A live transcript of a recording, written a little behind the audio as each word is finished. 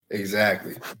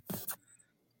Exactly.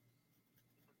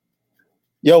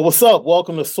 Yo, what's up?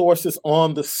 Welcome to Sources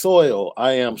on the Soil.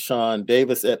 I am Sean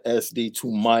Davis at SD2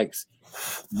 Mics.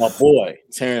 My boy,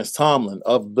 Terrence Tomlin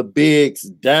of the Bigs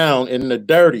down in the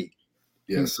dirty.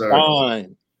 Yes, sir.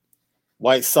 Fine.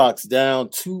 White Sox down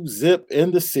 2-0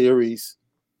 in the series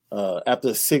after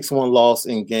a 6-1 loss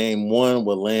in game one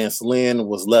where Lance Lynn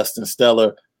was less than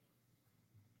stellar.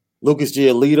 Lucas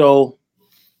Giolito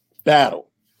battled.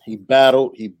 He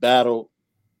battled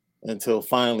until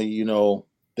finally,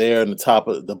 there in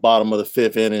the bottom of the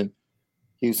fifth inning,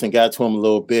 Houston got to him a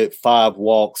little bit, 5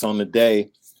 walks on the day.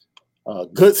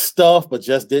 Good stuff, but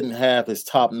just didn't have his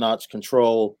top-notch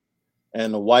control.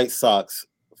 And the White Sox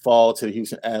fall to the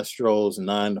Houston Astros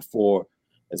 9-4.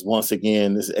 As once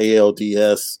again, this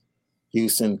ALDS,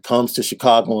 Houston comes to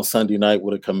Chicago on Sunday night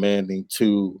with a commanding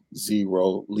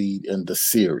 2-0 lead in the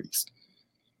series.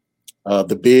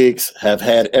 The Bigs have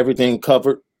had everything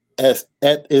covered at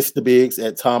It's the Bigs,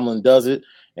 at Tomlin Does It,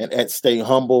 and at Stay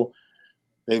Humble.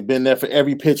 They've been there for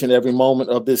every pitch and every moment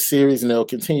of this series, and they'll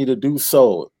continue to do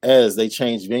so as they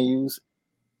change venues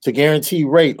to Guarantee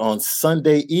Rate on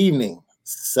Sunday evening,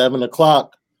 7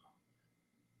 o'clock.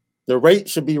 The rate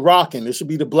should be rocking. This should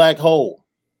be the black hole.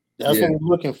 That's what we're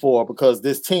looking for, because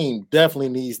this team definitely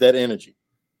needs that energy.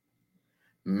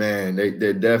 Man,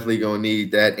 they're definitely going to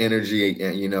need that energy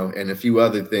and a few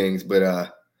other things.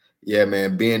 But,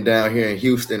 man, being down here in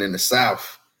Houston in the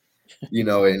South, being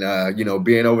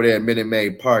over there at Minute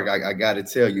Maid Park, I got to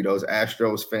tell you, those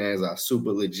Astros fans are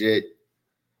super legit.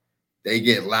 They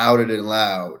get louder than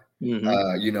loud,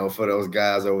 for those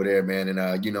guys over there, man.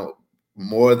 And,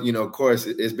 more, of course,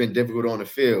 it's been difficult on the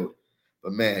field.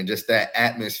 But, man, just that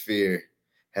atmosphere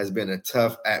has been a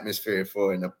tough atmosphere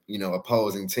for an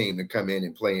opposing team to come in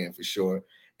and play in for sure.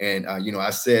 And, I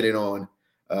said it on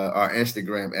our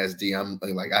Instagram, SD. I'm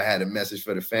like, I had a message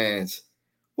for the fans.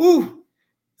 Woo!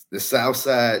 The South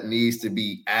Side needs to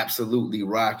be absolutely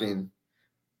rocking.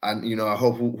 I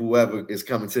hope whoever is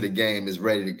coming to the game is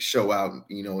ready to show out,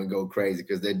 and go crazy,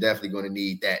 because they're definitely going to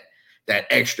need that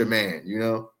extra man,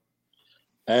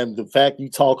 And the fact you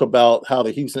talk about how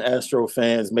the Houston Astro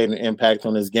fans made an impact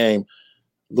on this game,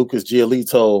 Lucas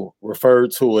Giolito referred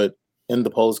to it in the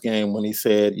post game when he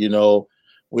said,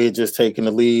 we had just taken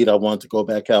the lead. I wanted to go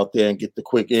back out there and get the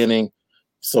quick inning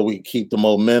so we keep the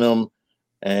momentum.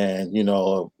 And,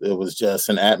 it was just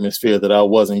an atmosphere that I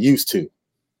wasn't used to.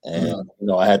 And,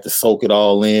 I had to soak it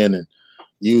all in and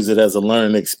use it as a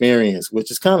learning experience,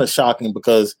 which is kind of shocking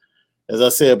because, as I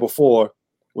said before,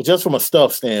 well, just from a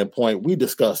stuff standpoint, we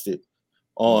discussed it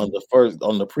on the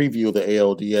preview of the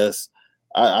ALDS.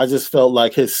 I just felt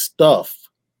like his stuff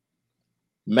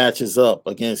matches up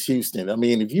against Houston. I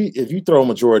mean, if you throw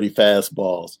majority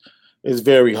fastballs, it's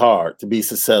very hard to be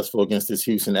successful against this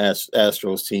Houston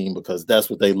Astros team, because that's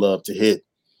what they love to hit.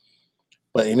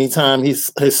 But anytime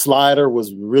his slider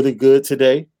was really good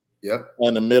today. Yep.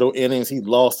 In the middle innings, he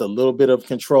lost a little bit of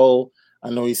control. I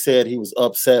know he said he was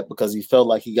upset because he felt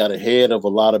like he got ahead of a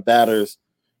lot of batters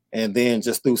and then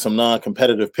just threw some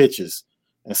non-competitive pitches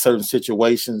in certain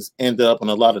situations, ended up in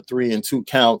a lot of 3-2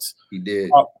 counts. He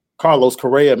did. Carlos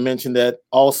Correa mentioned that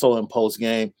also in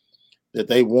post-game, that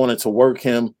they wanted to work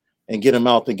him and get him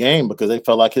out the game because they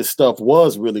felt like his stuff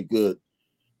was really good.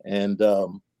 And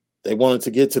they wanted to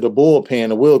get to the bullpen,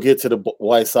 and we'll get to the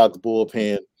White Sox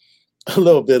bullpen a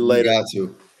little bit later. You got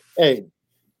to. Hey,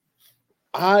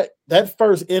 that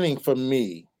first inning for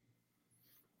me,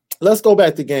 let's go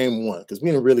back to game one, because we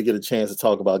didn't really get a chance to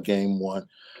talk about game one.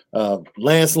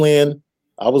 Lance Lynn,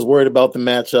 I was worried about the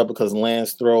matchup because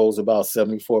Lance throws about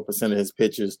 74% of his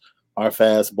pitches are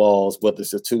fastballs, whether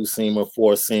it's a 2-seamer,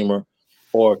 4-seamer,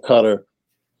 or a cutter.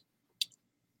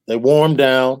 They wore him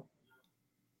down.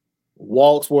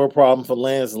 Walks were a problem for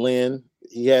Lance Lynn.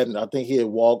 I think he had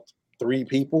walked 3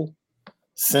 people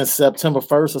since September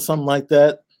 1st or something like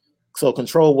that. So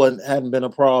control hadn't been a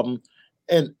problem.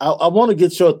 And I want to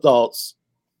get your thoughts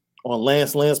on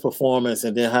Lance Lynn's performance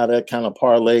and then how that kind of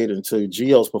parlayed into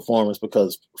Gio's performance,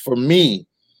 because for me,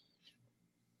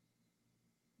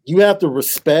 you have to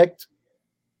respect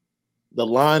the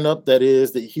lineup that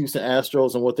is the Houston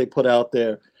Astros and what they put out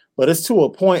there. But it's to a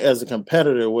point as a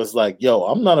competitor was like, yo,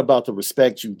 I'm not about to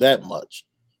respect you that much.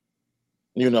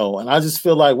 And I just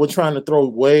feel like we're trying to throw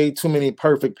way too many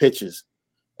perfect pitches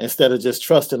instead of just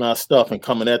trusting our stuff and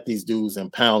coming at these dudes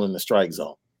and pounding the strike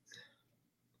zone.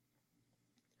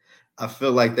 I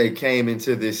feel like they came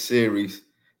into this series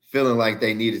feeling like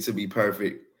they needed to be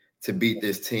perfect to beat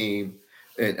this team.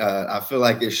 And I feel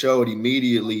like it showed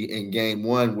immediately in game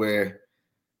one, where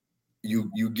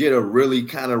you get a really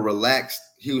kind of relaxed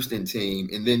Houston team,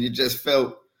 and then you just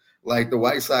felt like the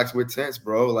White Sox were tense,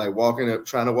 bro. Like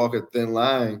trying to walk a thin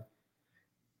line,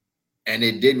 and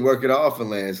it didn't work at all for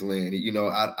Lance Lynn. You know,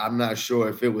 I'm not sure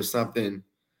if it was something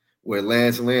where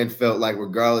Lance Lynn felt like,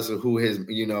 regardless of who his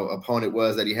opponent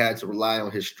was, that he had to rely on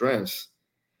his strengths.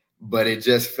 But it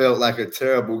just felt like a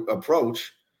terrible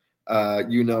approach, a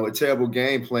terrible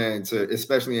game plan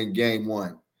especially in game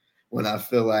one, when I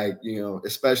feel like,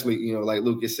 especially, like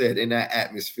Lucas said, in that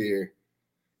atmosphere,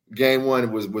 game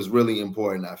one was really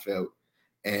important, I felt.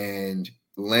 And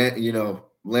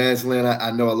Lance Lynn,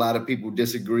 I know a lot of people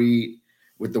disagreed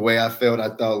with the way I felt. I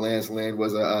thought Lance Lynn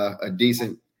was a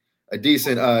decent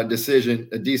decision,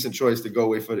 a decent choice to go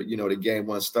with for the game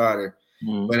one starter.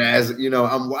 Mm-hmm. But as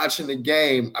I'm watching the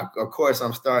game, of course,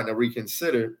 I'm starting to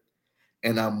reconsider,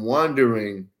 and I'm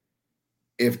wondering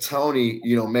if Tony,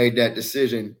 made that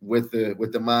decision with the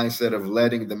mindset of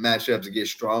letting the matchups get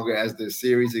stronger as the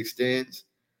series extends.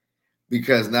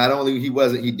 Because not only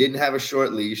he didn't have a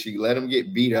short leash, he let him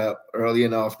get beat up early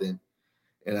and often,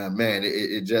 and man,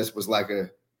 it just was like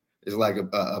it's like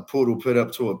a poodle put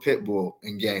up to a pit bull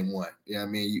in game one. You know what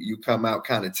I mean? You come out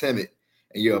kind of timid,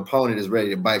 and your opponent is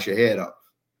ready to bite your head off.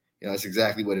 That's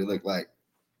exactly what it looked like.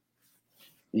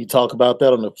 You talk about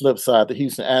that on the flip side, the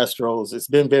Houston Astros, it's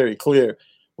been very clear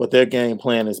what their game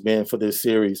plan has been for this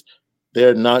series.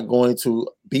 They're not going to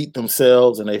beat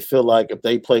themselves, and they feel like if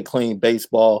they play clean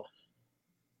baseball,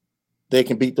 they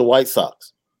can beat the White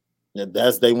Sox. And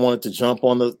they wanted to jump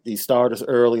on the starters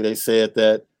early. They said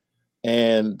that.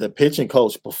 And the pitching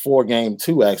coach before game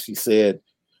two actually said,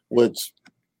 which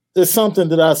is something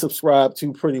that I subscribe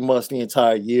to pretty much the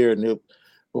entire year. And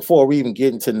before we even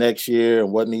get into next year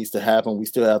and what needs to happen, we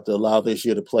still have to allow this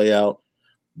year to play out.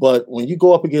 But when you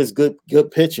go up against good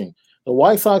pitching, the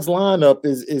White Sox lineup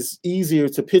is easier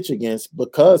to pitch against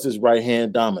because it's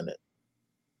right-hand dominant.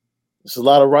 There's a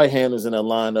lot of right-handers in that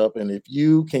lineup, and if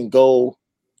you can go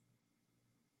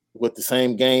with the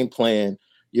same game plan,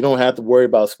 you don't have to worry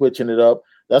about switching it up.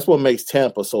 That's what makes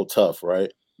Tampa so tough,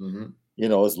 right? Mm-hmm.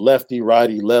 It's lefty,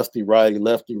 righty, lefty, righty,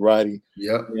 lefty, righty.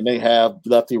 Yep. And they have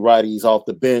lefty, righties off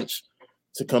the bench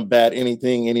to combat any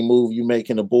move you make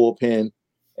in the bullpen.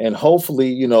 And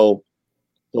hopefully, the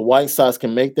White Sox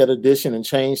can make that addition and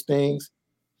change things.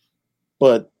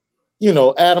 But,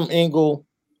 Adam Engel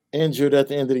injured at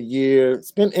the end of the year.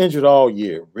 It's been injured all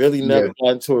year. Really never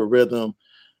got into a rhythm.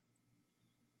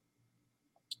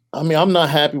 I mean, I'm not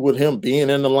happy with him being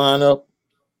in the lineup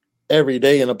every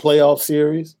day in a playoff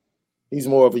series. He's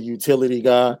more of a utility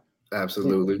guy.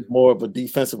 Absolutely. More of a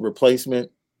defensive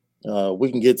replacement.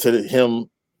 We can get to him.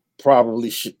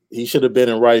 Probably he should have been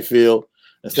in right field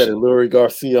instead of Leury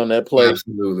Garcia on that play.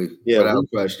 Absolutely. Yeah, without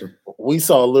question. We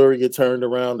saw Leury get turned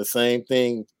around. The same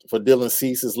thing for Dylan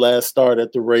Cease's last start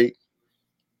at the rate.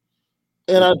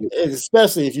 And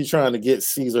especially if you're trying to get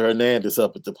Cesar Hernandez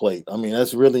up at the plate. I mean,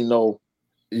 that's really no.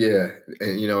 Yeah,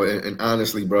 and and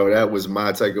honestly, bro, that was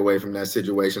my takeaway from that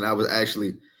situation. I was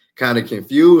actually kind of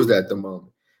confused at the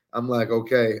moment. I'm like,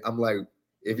 okay,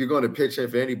 if you're going to pitch in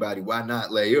for anybody, why not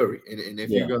Leury? And if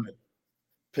you're going to,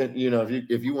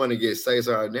 if you want to get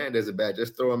Cesar Hernandez a bat,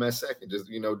 just throw him at second. Just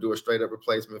do a straight up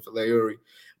replacement for Leury.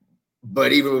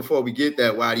 But even before we get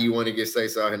that, why do you want to get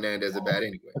Cesar Hernandez a bat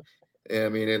anyway? And I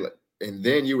mean, and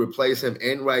then you replace him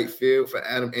in right field for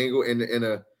Adam Engel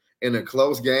in a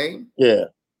close game. Yeah.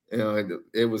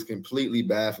 It was completely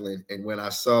baffling. And when I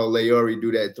saw Leury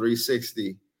do that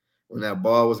 360, when that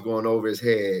ball was going over his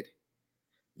head,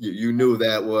 you knew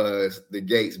that was the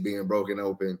gates being broken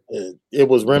open. It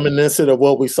was reminiscent of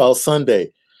what we saw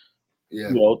Sunday.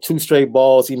 Yeah. 2 straight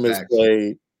balls he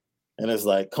misplayed. And it's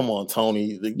like, come on,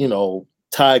 Tony,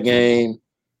 tie game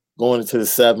going into the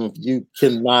 7th. You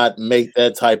cannot make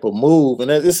that type of move. And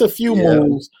it's a few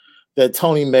moves that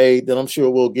Tony made that I'm sure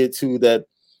we'll get to that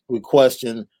we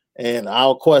question. And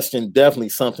I'll question definitely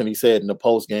something he said in the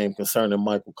post game concerning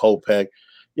Michael Kopech.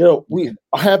 We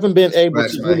haven't been able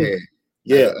to my head.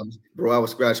 Yeah, bro, I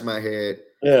was scratching my head.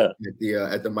 Yeah,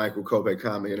 at the Michael Kopech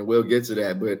comment, and we'll get to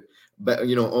that. But on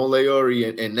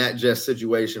Leury and that just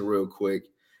situation, real quick,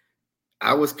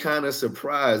 I was kind of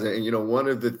surprised, and one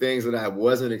of the things that I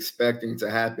wasn't expecting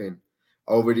to happen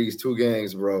over these 2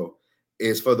 games, bro,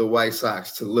 is for the White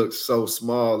Sox to look so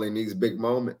small in these big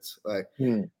moments. Like,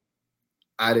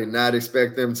 I did not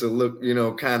expect them to look,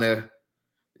 kind of,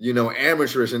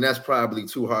 amateurish, and that's probably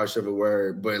too harsh of a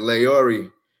word. But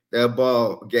Leury, that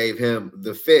ball gave him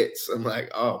the fits. I'm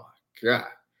like, oh my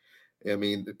God. I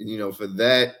mean, for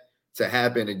that to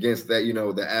happen against that,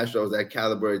 the Astros, that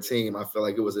caliber team, I feel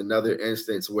like it was another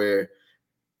instance where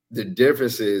the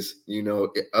differences,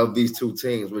 of these 2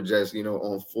 teams were just,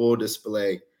 on full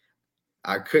display.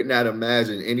 I could not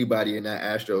imagine anybody in that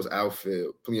Astros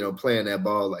outfield, playing that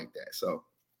ball like that. So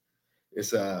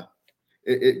it's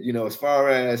as far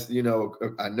as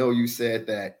I know you said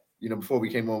that before we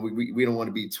came on, we don't want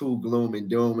to be too gloom and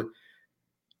doom,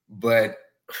 but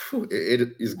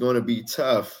it is going to be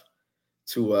tough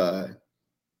to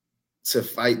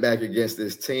fight back against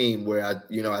this team where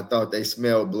I thought they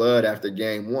smelled blood after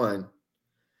game one,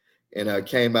 and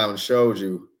came out and showed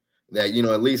you that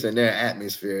at least in their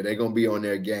atmosphere they're gonna be on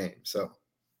their game. So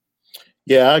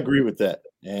yeah, I agree with that,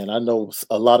 and I know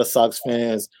a lot of Sox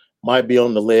fans might be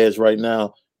on the ledge right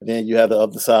now. And then you have the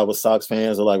other side with Sox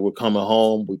fans are like, we're coming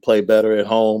home, we play better at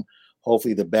home.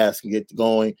 Hopefully the bats can get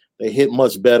going. They hit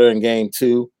much better in game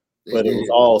two, but it was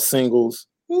all singles,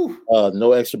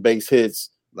 no extra base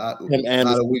hits. Lot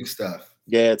of weak stuff.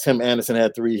 Yeah, Tim Anderson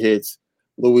had 3 hits.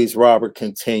 Luis Robert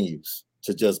continues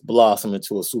to just blossom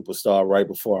into a superstar right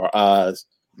before our eyes.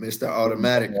 Mr.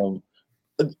 Automatic.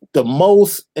 The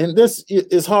most, and this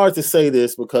is hard to say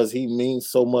this because he means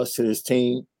so much to this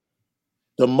team.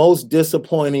 The most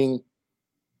disappointing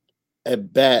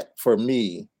at bat for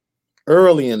me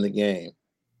early in the game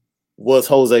was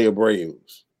Jose Abreu.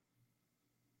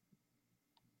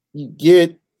 You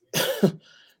get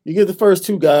the first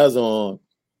 2 guys on,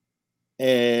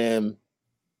 and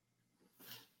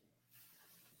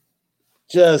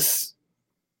just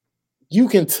you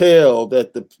can tell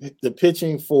that the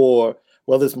pitching for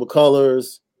whether it's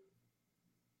McCullers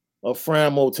or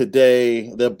Frammo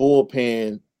today, their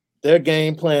bullpen, their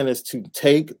game plan is to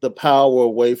take the power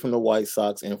away from the White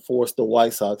Sox and force the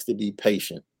White Sox to be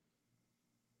patient.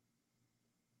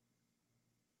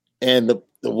 And the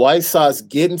White Sox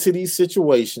get into these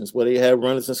situations where they have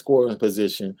runners in scoring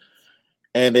position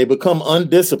and they become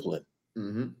undisciplined,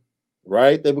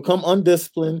 right? They become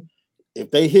undisciplined.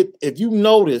 If you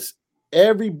notice,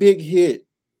 every big hit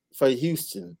for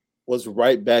Houston was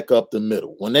right back up the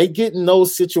middle. When they get in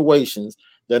those situations,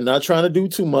 they're not trying to do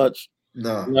too much.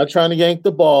 No. They're not trying to yank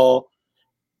the ball.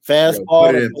 Fastball.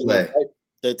 Put it in play.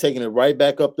 They're taking it right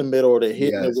back up the middle, or they're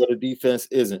hitting it where the defense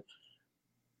isn't.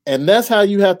 And that's how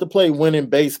you have to play winning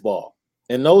baseball.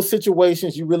 In those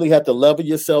situations, you really have to level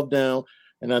yourself down.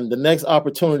 And on the next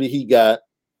opportunity he got,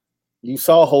 you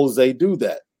saw Jose do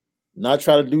that. Not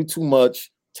try to do too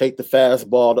much, take the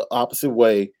fastball the opposite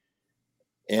way,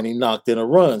 and he knocked in a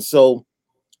run. So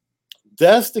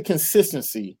that's the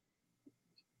consistency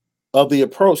of the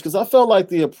approach, because I felt like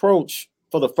the approach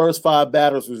for the first 5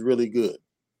 batters was really good.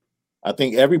 I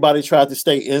think everybody tried to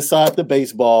stay inside the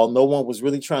baseball. No one was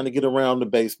really trying to get around the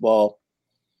baseball.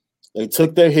 They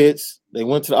took their hits. They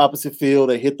went to the opposite field.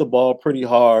 They hit the ball pretty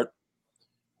hard.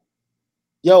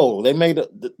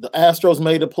 The Astros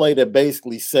made a play that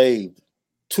basically saved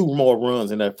 2 more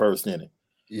runs in that first inning.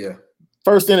 Yeah.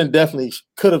 First inning definitely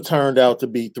could have turned out to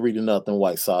be 3-0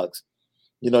 White Sox.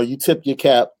 You tip your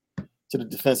cap to the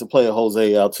defensive player,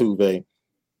 Jose Altuve.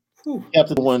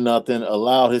 Kept it 1-0,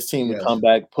 allowed his team to come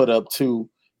back, put up 2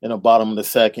 in the bottom of the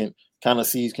second, kind of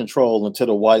seized control until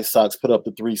the White Sox put up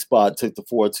the 3 spot, took the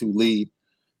 4-2 lead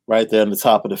right there in the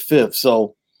top of the 5th.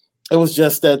 So it was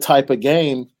just that type of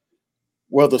game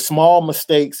where the small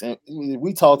mistakes, and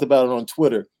we talked about it on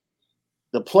Twitter,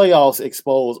 the playoffs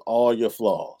expose all your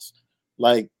flaws.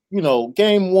 Like,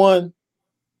 game 1,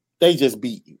 they just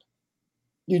beat you.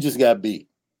 You just got beat.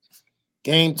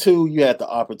 Game 2, you had the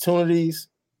opportunities,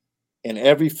 and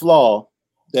every flaw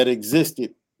that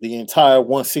existed the entire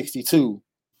 162,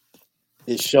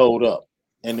 it showed up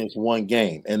in this one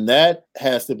game. And that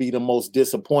has to be the most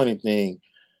disappointing thing,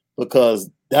 because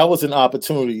that was an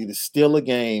opportunity to steal a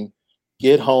game,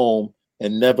 get home,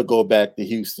 and never go back to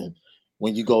Houston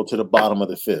when you go to the bottom of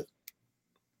the 5th.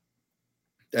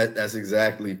 That's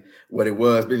exactly what it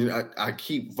was. But I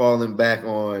keep falling back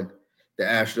on the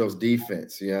Astros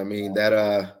defense. You know what I mean?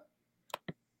 That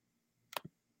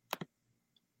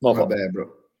my bad,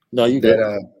 bro. No, you good.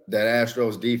 That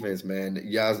Astros defense, man.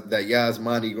 That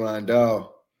Yasmani Grandal.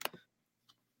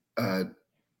 That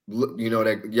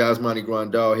Yasmani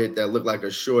Grandal hit that looked like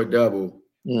a short double.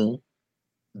 Mm-hmm.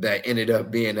 That ended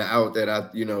up being the out that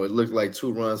it looked like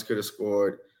 2 runs could have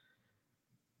scored.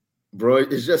 Bro,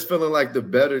 it's just feeling like the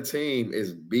better team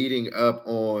is beating up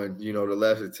on, the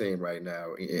lesser team right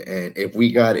now. And if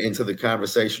we got into the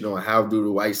conversation on how do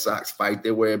the White Sox fight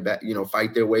their way back,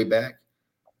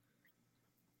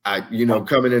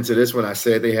 coming into this one, I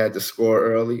said they had to score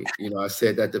early. I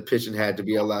said that the pitching had to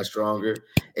be a lot stronger.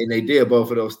 And they did both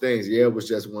of those things. Yeah, it was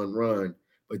just 1 run,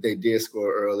 but they did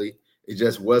score early. It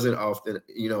just wasn't often,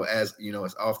 as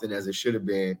often as it should have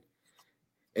been.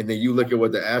 And then you look at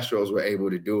what the Astros were able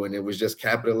to do, and it was just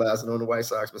capitalizing on the White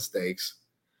Sox mistakes.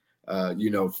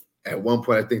 At one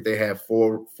point, I think they had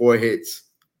four hits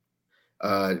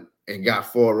and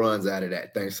got 4 runs out of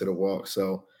that thanks to the walk.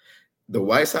 So the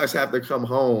White Sox have to come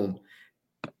home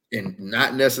and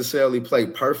not necessarily play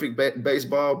perfect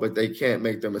baseball, but they can't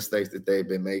make the mistakes that they've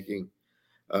been making.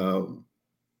 And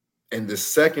the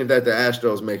second that the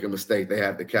Astros make a mistake, they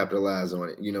have to capitalize on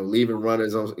it. Leaving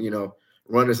runners on,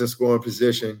 runners in scoring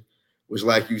position, which,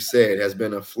 like you said, has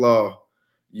been a flaw,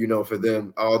 for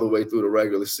them all the way through the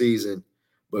regular season.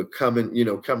 But coming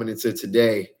into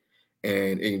today,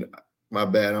 and my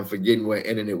bad, I'm forgetting what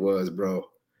inning it was, bro.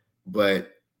 But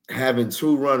having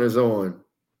 2 runners on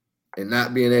and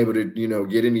not being able to,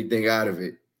 get anything out of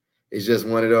it, it's just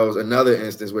one of those, another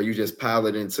instance where you just pile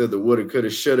it into the woulda, coulda,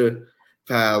 shoulda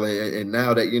pile. And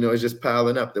now that, it's just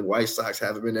piling up. The White Sox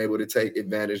haven't been able to take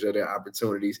advantage of their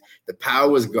opportunities. The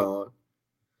power is gone.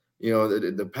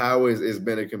 The power has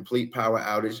been a complete power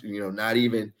outage, not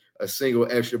even a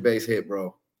single extra base hit,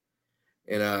 bro.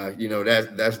 And,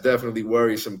 that's definitely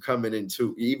worrisome coming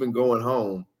into even going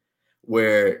home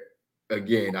where,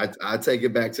 again, I take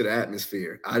it back to the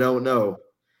atmosphere. I don't know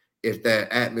if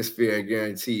that atmosphere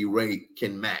guarantee rate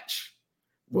can match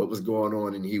what was going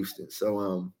on in Houston.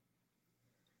 So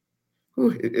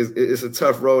it's a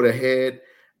tough road ahead.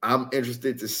 I'm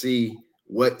interested to see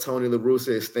what Tony La Russa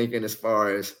is thinking as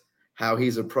far as how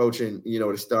he's approaching,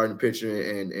 the starting pitcher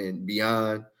and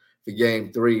beyond for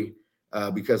game 3.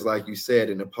 Because like you said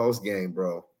in the post game,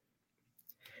 bro,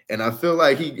 and I feel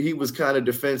like he was kind of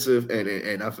defensive,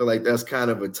 and I feel like that's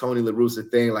kind of a Tony La Russa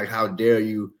thing, like how dare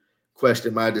you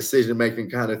question my decision making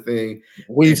kind of thing.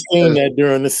 We've seen that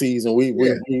during the season. We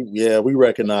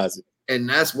recognize it, and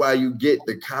that's why you get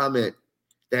the comment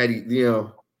that he,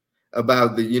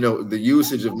 about the the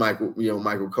usage of Michael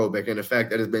Kopech, and the fact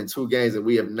that it's been 2 games and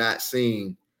we have not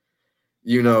seen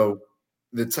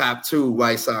the top 2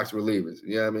 White Sox relievers.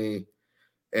 You know what I mean?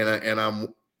 And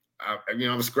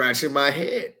I'm scratching my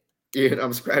head.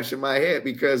 I'm scratching my head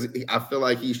because I feel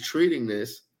like he's treating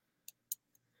this,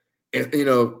 and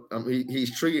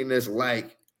he's treating this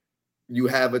like you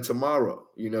have a tomorrow.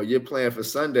 You're playing for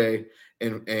Sunday,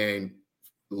 and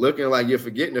looking like you're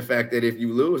forgetting the fact that if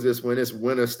you lose this one, it's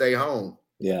win or stay home.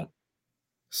 Yeah.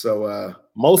 So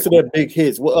most of their big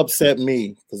hits, what upset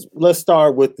me, because let's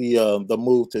start with the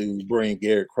move to bring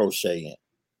Garrett Crochet in,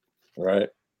 right?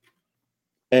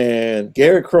 And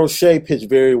Garrett Crochet pitched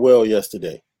very well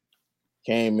yesterday.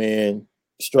 Came in,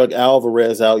 struck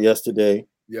Alvarez out yesterday.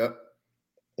 Yep.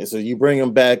 And so you bring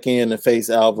him back in to face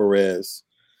Alvarez,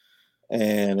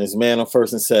 and his man on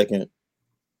first and second.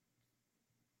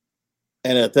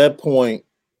 And at that point,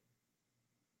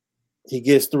 he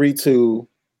gets 3-2.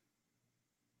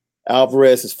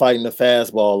 Alvarez is fighting the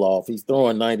fastball off. He's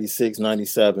throwing 96,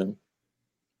 97.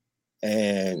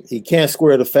 And he can't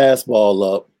square the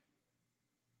fastball up.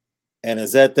 And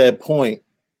it's at that point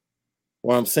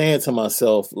where I'm saying to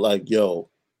myself, like, yo,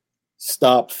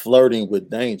 stop flirting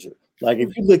with danger. Like,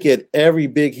 if you look at every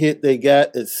big hit they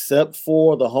got, except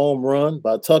for the home run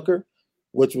by Tucker,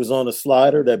 which was on a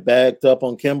slider that bagged up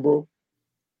on Kimbrel,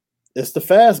 it's the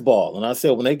fastball. And I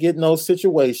said, when they get in those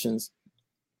situations,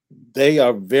 they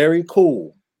are very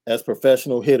cool as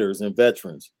professional hitters and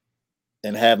veterans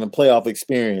and having playoff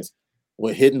experience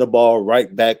with hitting the ball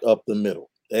right back up the middle.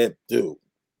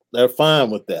 They're fine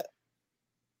with that.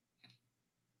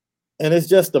 And it's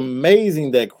just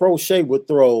amazing that Crochet would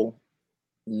throw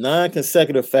 9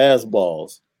 consecutive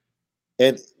fastballs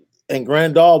and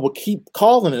Grandal would keep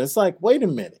calling it. It's like, wait a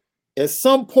minute. At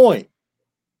some point,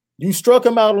 you struck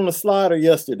him out on a slider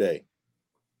yesterday.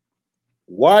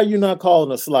 Why are you not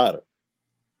calling a slider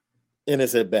in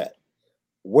his at bat?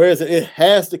 Whereas it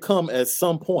has to come at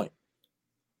some point.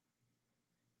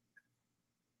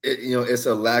 It's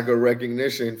a lack of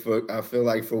recognition I feel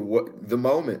like for what the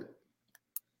moment.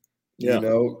 Yeah.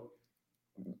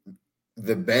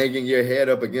 The banging your head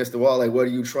up against the wall, like, what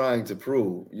are you trying to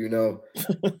prove? You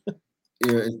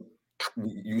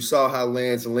saw how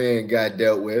Lance Lynn got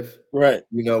dealt with, right?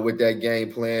 With that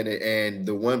game plan, and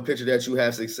the one pitcher that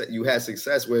you had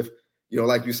success with,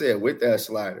 like you said, with that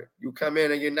slider, you come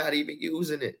in and you're not even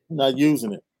using it. Not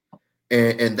using it.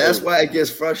 And that's why it gets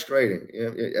frustrating.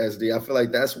 I feel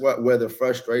like that's where the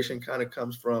frustration kind of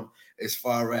comes from, as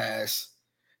far as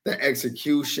the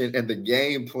execution and the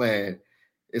game plan.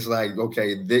 It's like,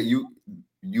 okay,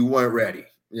 you weren't ready.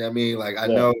 You know what I mean? Like, I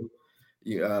know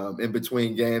in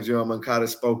between games, Moncada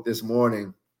spoke this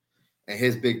morning, and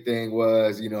his big thing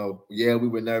was, we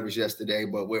were nervous yesterday,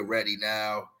 but we're ready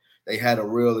now. They had a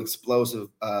real explosive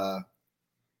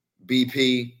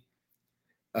BP.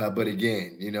 But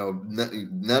again,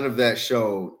 none of that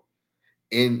showed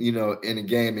in the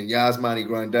game. And Yasmani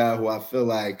Grandal, who I feel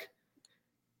like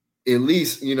at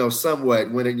least,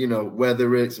 somewhat when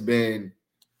whether it's been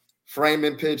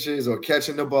framing pitches or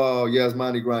catching the ball,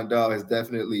 Yasmani Grandal has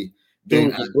definitely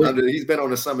been he's been on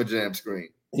the Summer Jam screen.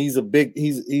 He's a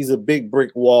big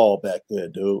brick wall back there,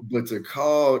 dude. But to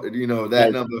call, that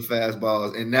number of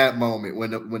fastballs in that moment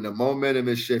when the momentum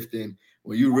is shifting,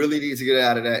 when you really need to get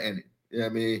out of that inning, I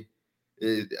mean,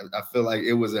 I feel like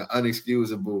it was an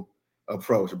unexcusable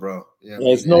approach, bro.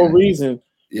 There's no reason.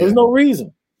 Yeah. There's no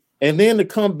reason. And then to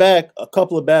come back a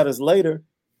couple of batters later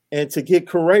and to get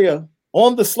Correa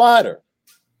on the slider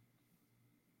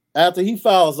after he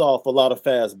fouls off a lot of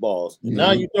fastballs. Mm-hmm.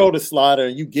 Now you throw the slider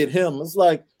and you get him. It's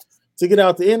like, to get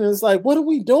out the inning, it's like, what are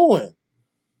we doing?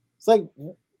 It's like,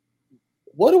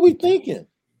 what are we thinking?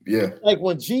 Yeah. Like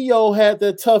when Gio had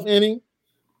that tough inning,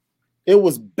 it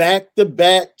was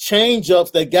back-to-back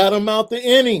change-ups that got him out the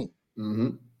inning. Mm-hmm.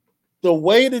 The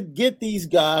way to get these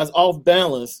guys off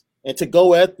balance and to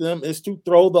go at them is to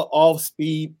throw the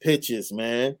off-speed pitches,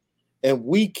 man. And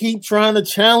we keep trying to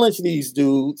challenge these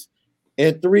dudes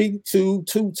in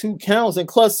 3-2-2-2 counts in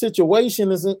clutch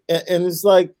situations, and it's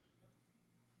like,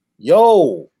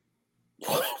 yo,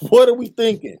 what are we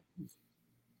thinking?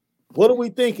 What are we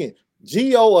thinking?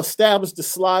 Gio established the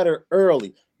slider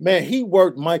early. Man, he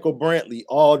worked Michael Brantley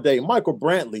all day. Michael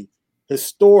Brantley,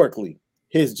 historically,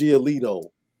 his Giolito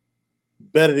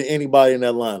better than anybody in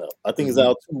that lineup. I think it's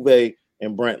Altuve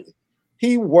and Brantley.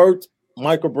 He worked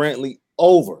Michael Brantley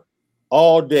over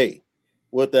all day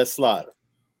with that slider.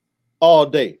 All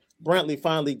day. Brantley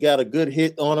finally got a good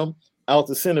hit on him out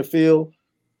to center field,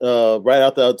 right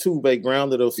out the Altuve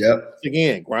grounded us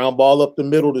again. Ground ball up the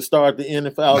middle to start the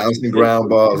inning. Bouncing ground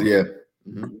balls, yeah.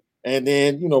 Mm-hmm. And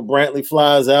then, Brantley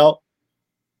flies out.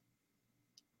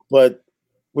 But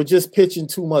we're just pitching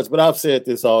too much. But I've said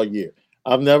this all year.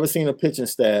 I've never seen a pitching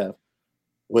staff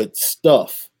with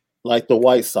stuff like the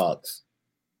White Sox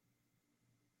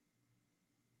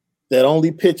that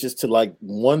only pitches to like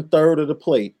 1/3 of the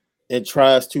plate and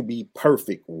tries to be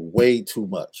perfect way too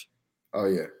much. Oh,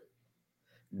 yeah.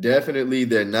 Definitely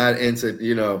they're not into,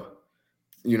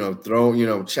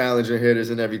 throwing, challenging hitters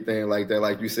and everything like that.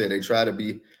 Like you said, they try to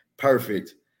be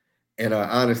perfect. And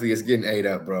honestly, it's getting ate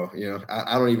up, bro.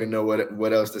 I don't even know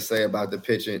what else to say about the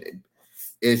pitching.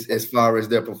 It's as far as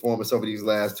their performance over these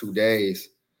last 2 days.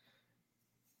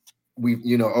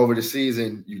 We, over the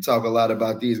season, you talk a lot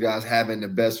about these guys having the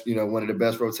best, one of the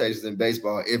best rotations in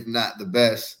baseball, if not the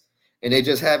best. And they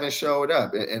just haven't showed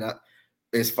up. And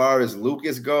as far as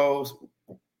Lucas goes,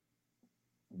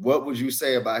 what would you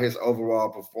say about his overall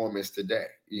performance today?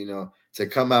 To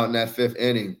come out in that 5th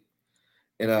inning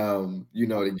and,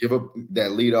 to give up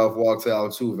that leadoff walk to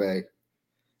Altuve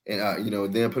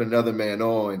and, then put another man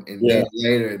on and then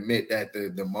later admit that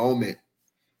the moment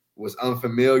was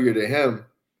unfamiliar to him.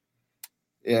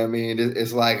 Yeah, I mean,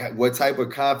 it's like, what type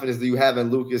of confidence do you have in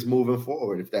Lucas moving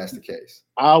forward if that's the case?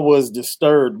 I was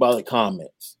disturbed by the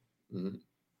comments,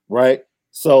 right?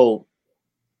 So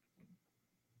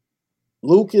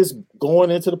Lucas going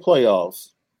into the playoffs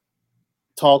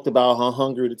talked about how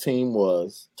hungry the team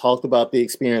was, talked about the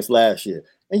experience last year.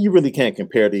 And you really can't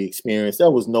compare the experience. There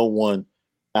was no one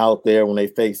out there when they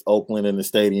faced Oakland in the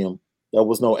stadium. There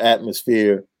was no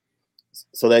atmosphere.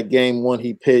 So that game 1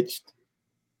 he pitched,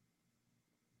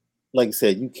 like I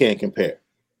said, you can't compare.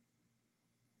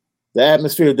 The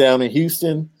atmosphere down in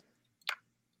Houston,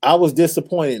 I was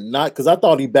disappointed, not because I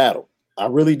thought he battled. I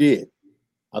really did.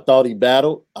 I thought he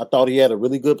battled. I thought he had a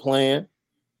really good plan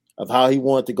of how he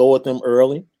wanted to go with them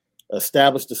early,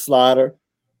 establish the slider.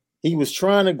 He was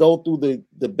trying to go through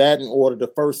the batting order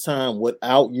the first time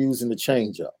without using the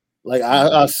changeup. Like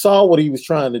I saw what he was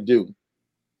trying to do.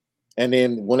 And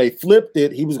then when they flipped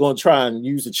it, he was going to try and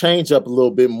use the changeup a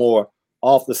little bit more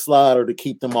off the slider to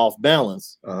keep them off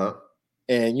balance.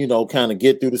 And, kind of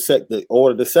get through the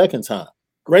order the second time.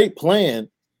 Great plan.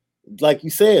 Like you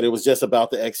said, it was just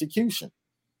about the execution.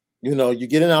 You're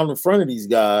getting out in front of these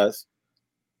guys.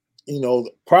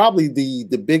 Probably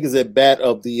the biggest at bat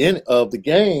of the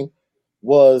game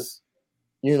was,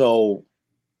 the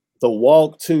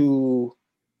walk to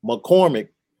McCormick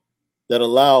that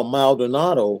allowed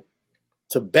Maldonado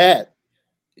to bat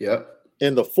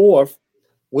in the 4th,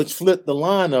 which flipped the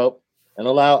lineup and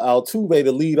allowed Altuve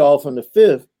to lead off in the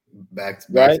 5th. Back to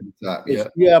right? the top. If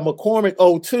you have McCormick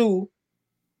 0-2,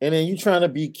 and then you trying to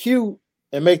be cute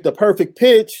and make the perfect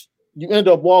pitch, you end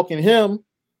up walking him.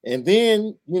 And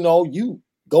then, you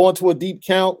go into a deep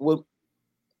count with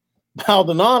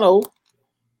Maldonado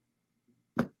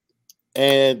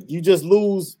and you just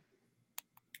lose.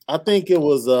 I think it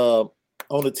was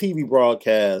on the TV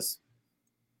broadcast.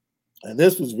 And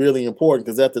this was really important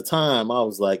because at the time I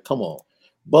was like, come on,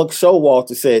 Buck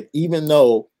Showalter said even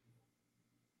though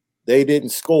they didn't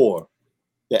score,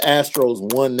 the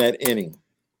Astros won that inning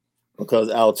because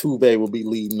Altuve will be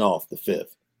leading off the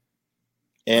fifth.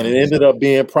 And it ended up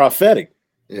being prophetic.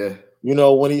 Yeah. You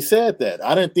know, when he said that,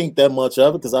 I didn't think that much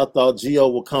of it because I thought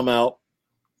Gio would come out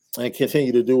and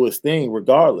continue to do his thing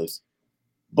regardless.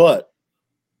 But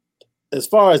as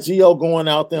far as Gio going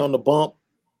out there on the bump,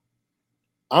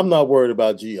 I'm not worried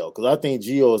about Gio because I think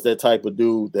Gio is that type of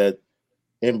dude that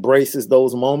embraces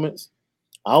those moments.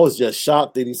 I was just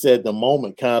shocked that he said the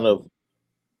moment kind of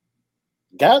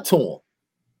got to him.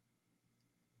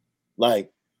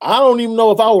 Like, I don't even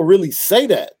know if I would really say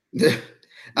that.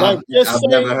 Like, I've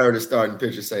never heard a starting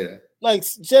pitcher say that. Like,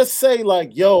 just say,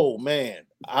 like, yo, man,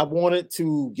 I wanted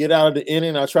to get out of the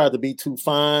inning. I tried to be too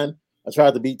fine. I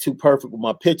tried to be too perfect with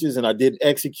my pitches, and I didn't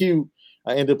execute.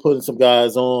 I ended up putting some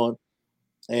guys on,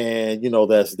 and, you know,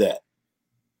 that's that.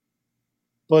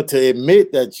 But to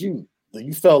admit that you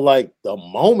felt like the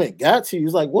moment got to you,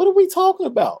 it's like, what are we talking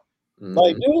about? Mm-hmm.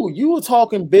 Like, dude, you were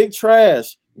talking big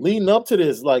trash leading up to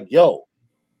this. Like, yo,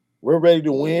 we're ready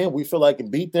to win. We feel like we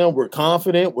can beat them. We're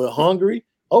confident. We're hungry.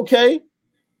 Okay.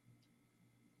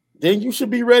 Then you should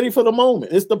be ready for the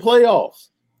moment. It's the playoffs.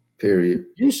 Period.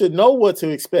 You should know what to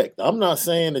expect. I'm not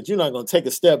saying that you're not going to take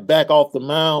a step back off the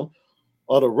mound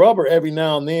or the rubber every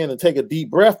now and then and take a deep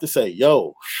breath to say,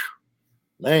 yo,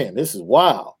 man, this is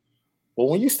wild. But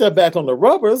when you step back on the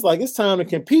rubber, it's like it's time to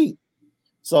compete.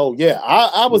 So, yeah,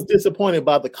 I was disappointed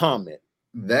by the comment.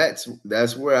 That's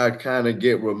where I kind of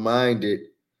get reminded.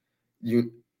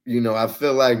 You know, I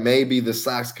feel like maybe the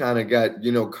Sox kind of got,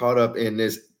 you know, caught up in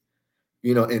this,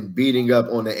 you know, in beating up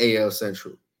on the AL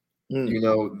Central. You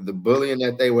know, the bullying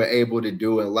that they were able to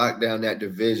do and lock down that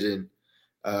division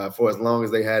for as long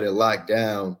as they had it locked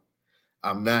down.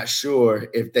 I'm not sure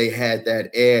if they had that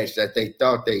edge that they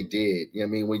thought they did. You know what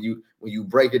I mean? When you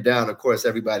break it down, of course,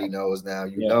 everybody knows now.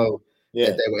 You know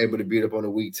that they were able to beat up on the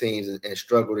weak teams and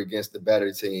struggled against the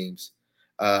better teams.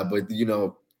 But, you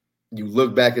know, you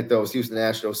look back at those Houston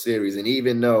Astros series, and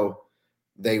even though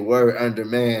they were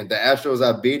undermanned, the Astros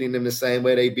are beating them the same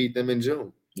way they beat them in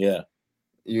June. Yeah.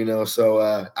 You know, so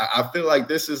I feel like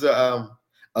this is a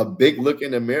big look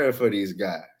in the mirror for these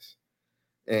guys.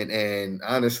 And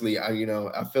honestly,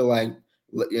 I feel like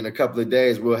in a couple of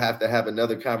days, we'll have to have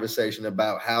another conversation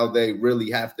about how they really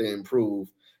have to improve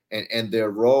and their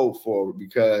role forward,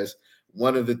 because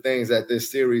one of the things that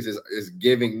this series is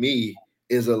giving me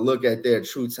is a look at their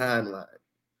true timeline.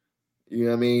 You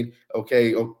know what I mean?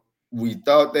 Okay, we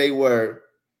thought they were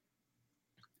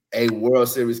a World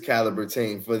Series caliber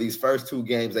team. For these first two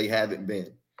games, they haven't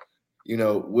been. You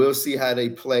know, we'll see how they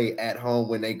play at home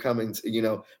when they come into, you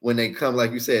know, when they come,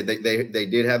 like you said, they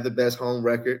did have the best home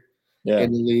record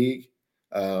in the league.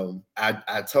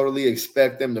 I totally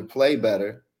expect them to play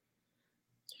better.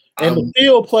 And the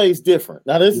field plays different.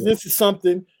 Now, this is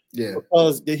something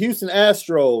because the Houston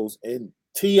Astros and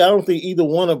I don't think either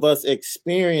one of us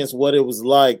experienced what it was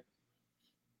like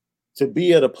to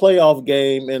be at a playoff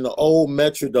game in the old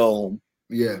Metrodome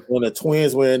when the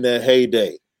Twins were in their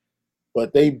heyday.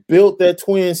 But they built that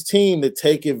Twins team to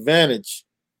take advantage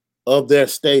of their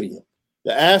stadium.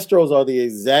 The Astros are the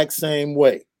exact same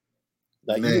way.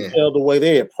 Like, you can tell the way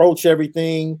they approach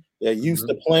everything. They're used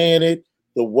to playing it,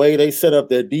 the way they set up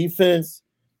their defense.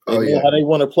 They know how they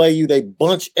want to play you. They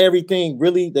bunch everything.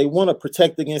 Really, they want to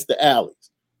protect against the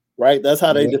alleys, right? That's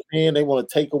how they defend. They want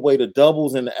to take away the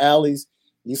doubles in the alleys.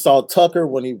 You saw Tucker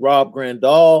when he robbed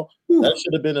Grandal. That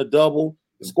should have been a double.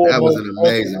 That was an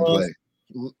amazing play.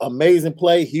 Amazing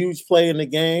play, huge play in the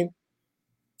game.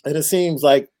 And it seems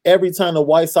like every time the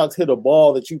White Sox hit a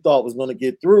ball that you thought was going to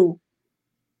get through,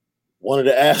 one of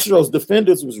the Astros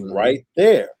defenders was right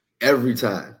there. Every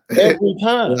time. Like,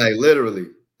 literally.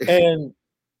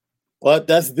 But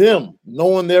that's them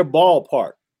knowing their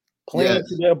ballpark, playing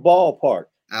to their ballpark.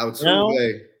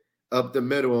 Altuve up the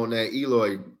middle on that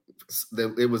Eloy,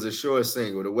 it was a short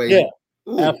single. The way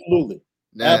absolutely.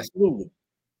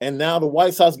 And now the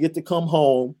White Sox get to come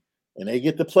home and they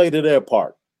get to play to their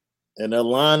part. And their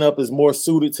lineup is more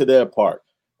suited to their part.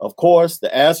 Of course, the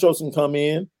Astros can come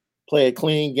in, play a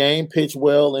clean game, pitch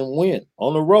well, and win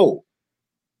on the road.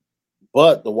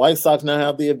 But the White Sox now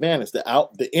have the advantage.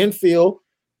 The infield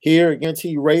here against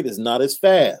T-Rate is not as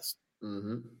fast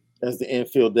as the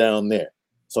infield down there.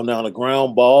 So now the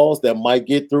ground balls that might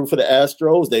get through for the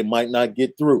Astros, they might not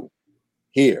get through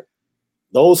here.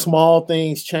 Those small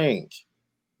things change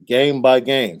game by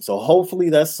game. So hopefully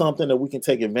that's something that we can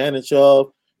take advantage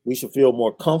of. We should feel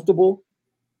more comfortable,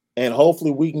 and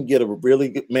hopefully we can get a really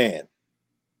good man.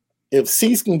 If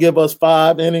Cease can give us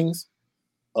 5 innings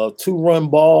of 2-run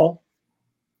ball,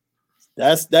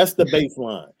 That's the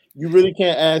baseline. You really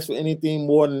can't ask for anything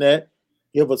more than that.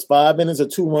 Give us 5 innings of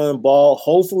 2-run ball.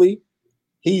 Hopefully,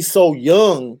 he's so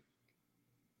young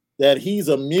that he's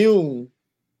immune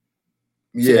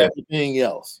to everything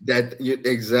else.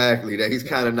 Exactly. That he's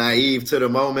kind of naive to the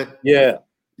moment. Yeah.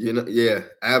 Yeah,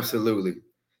 absolutely.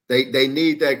 They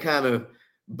need that kind of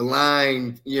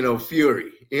blind,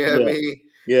 fury. You know what I mean?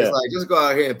 Yeah. It's like, just go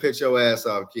out here and pitch your ass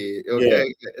off, kid.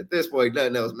 Okay. Yeah. At this point,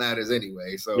 nothing else matters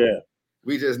anyway. So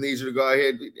we just need you to go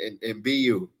ahead and be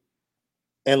you.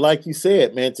 And like you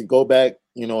said, man, to go back,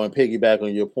 and piggyback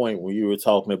on your point when you were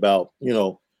talking about,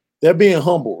 they're being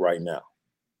humble right now.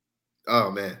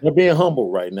 Oh, man. They're being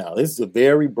humble right now. This is a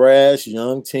very brash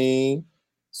young team,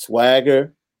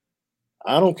 swagger.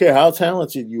 I don't care how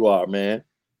talented you are, man.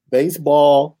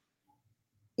 Baseball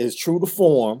is true to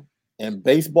form, and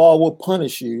baseball will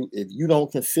punish you if you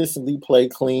don't consistently play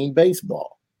clean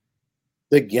baseball.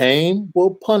 The game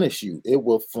will punish you. It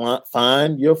will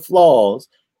find your flaws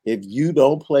if you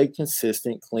don't play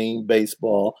consistent, clean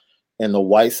baseball. And the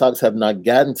White Sox have not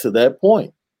gotten to that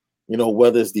point.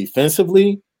 Whether it's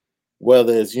defensively,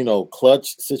 whether it's,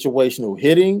 clutch situational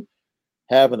hitting,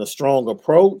 having a strong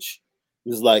approach.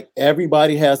 It's like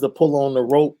everybody has to pull on the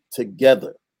rope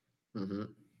together. Mm-hmm.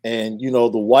 And,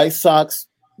 the White Sox,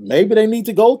 maybe they need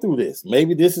to go through this.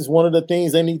 Maybe this is one of the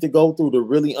things they need to go through to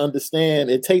really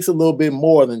understand it takes a little bit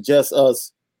more than just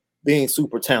us being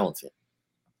super talented.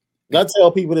 And I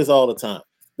tell people this all the time.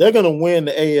 They're going to win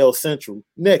the AL Central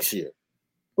next year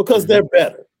because they're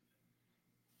better.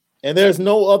 And there's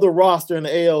no other roster in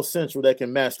the AL Central that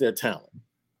can match their talent.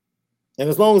 And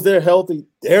as long as they're healthy,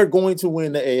 they're going to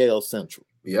win the AL Central.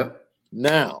 Yep.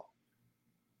 Now,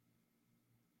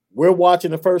 we're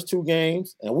watching the first 2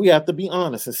 games, and we have to be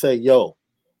honest and say,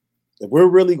 if we're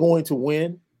really going to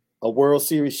win a World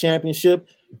Series championship,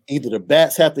 either the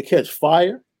bats have to catch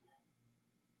fire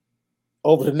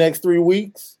over the next 3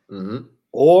 weeks,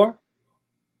 or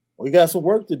we got some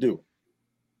work to do.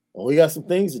 Or we got some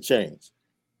things to change,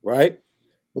 right?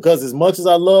 Because as much as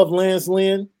I love Lance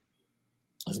Lynn,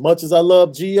 as much as I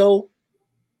love Gio,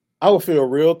 I would feel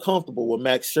real comfortable with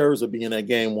Max Scherzer being that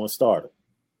game 1 starter.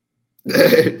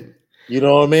 You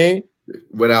know what I mean?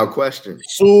 Without question.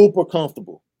 Super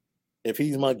comfortable if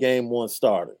he's my game 1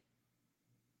 starter.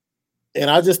 And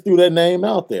I just threw that name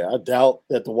out there. I doubt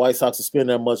that the White Sox will spend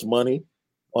that much money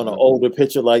on an older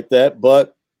pitcher like that,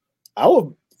 but I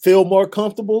would feel more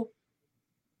comfortable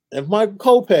if Michael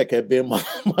Kopech had been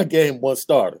my game 1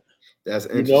 starter. That's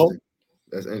interesting.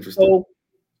 That's interesting. So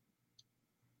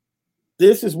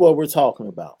this is what we're talking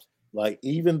about. Like,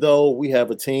 even though we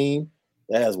have a team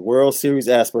that has World Series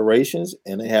aspirations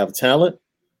and they have talent,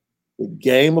 the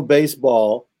game of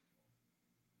baseball,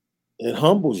 it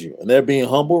humbles you. And they're being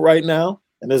humbled right now.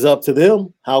 And it's up to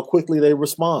them how quickly they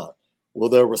respond. Will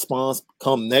their response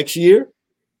come next year?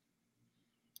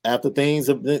 After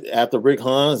Rick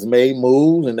Hahn has made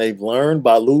moves and they've learned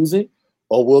by losing?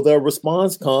 Or will their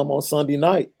response come on Sunday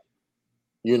night?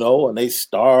 And they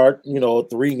start, a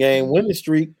 3-game winning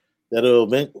streak that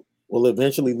will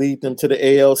eventually lead them to the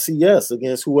ALCS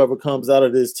against whoever comes out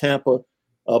of this Tampa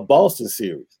Boston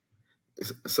series.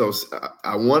 So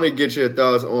I want to get your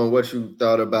thoughts on what you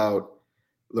thought about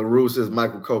La Russa's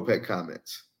Michael Kopech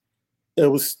comments. It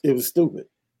was stupid.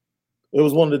 It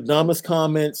was one of the dumbest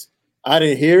comments. I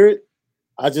didn't hear it.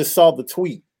 I just saw the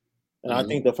tweet. And I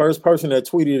think the first person that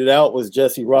tweeted it out was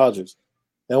Jesse Rogers.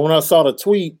 And when I saw the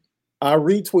tweet, I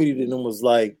retweeted it and was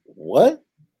like, what?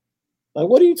 Like,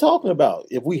 what are you talking about?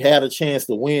 If we had a chance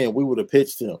to win, we would have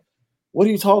pitched him. What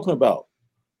are you talking about?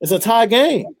 It's a tie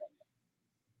game.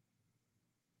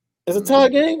 It's a tie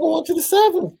game going to the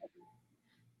 7th.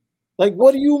 Like,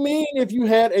 what do you mean if you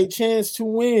had a chance to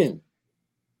win?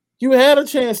 You had a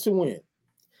chance to win.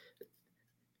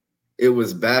 It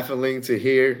was baffling to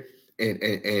hear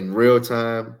in real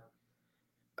time.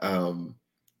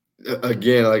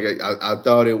 Again, like I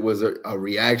thought it was a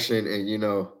reaction, and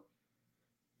him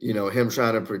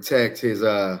trying to protect his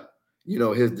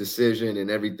his decision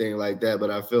and everything like that. But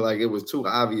I feel like it was too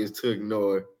obvious to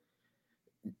ignore.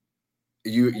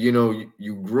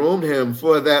 You groomed him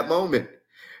for that moment.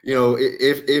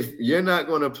 If you're not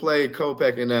going to play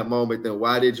Kopech in that moment, then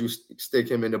why did you stick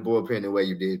him in the bullpen the way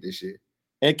you did this year?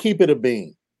 And keep it a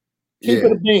bean. Keep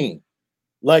it a bean.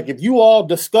 Like, if you all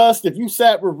discussed, if you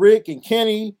sat with Rick and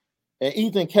Kenny and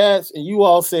Ethan Katz and you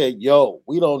all said,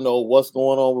 we don't know what's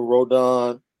going on with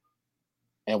Rodon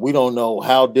and we don't know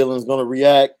how Dylan's going to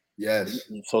react. Yes.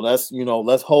 So let's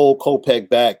hold Kopech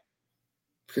back.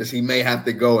 Because he may have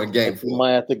to go in game 4. He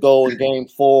might have to go in game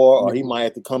 4, or he might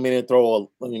have to come in and throw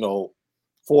 4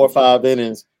 or 5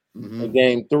 innings in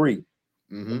game 3.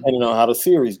 depending on how the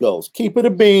series goes. Keep it a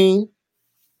bean.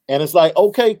 And it's like,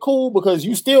 okay, cool, because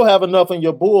you still have enough in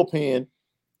your bullpen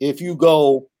if you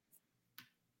go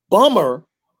Bummer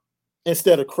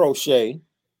instead of Crochet,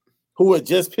 who had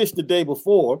just pitched the day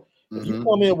before. If you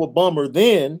come in with Bummer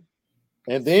then,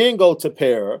 and then go to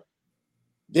Tepera,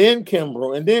 then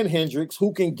Kimbrel, and then Hendricks,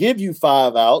 who can give you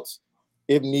 5 outs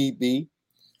if need be.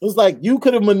 It's like you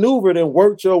could have maneuvered and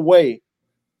worked your way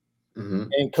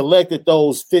and collected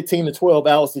those 15 to 12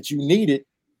 outs that you needed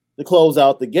to close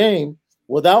out the game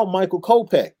without Michael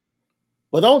Kopech.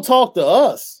 But don't talk to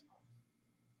us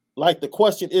like the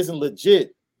question isn't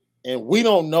legit and we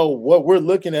don't know what we're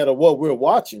looking at or what we're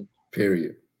watching.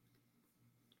 Period.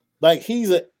 Like he's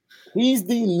the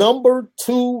number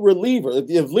 2 reliever.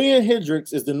 If Leon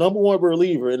Hendricks is the number 1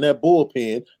 reliever in that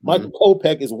bullpen, Michael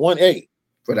Kopech is 1A.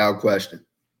 Without question.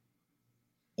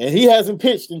 And he hasn't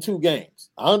pitched in 2 games.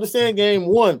 I understand game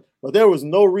 1, but there was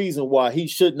no reason why he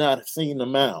should not have seen the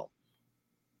mound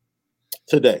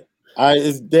today.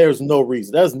 There's no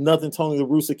reason. There's nothing Tony La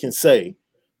Russa can say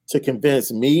to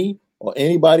convince me or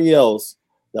anybody else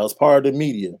that was part of the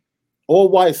media or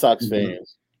White Sox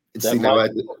fans. See, now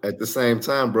at the same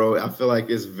time, bro, I feel like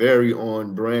it's very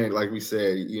on brand. Like we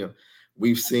said,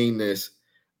 we've seen this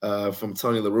from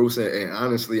Tony La Russa, and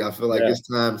honestly, I feel like it's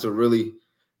time to really,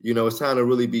 it's time to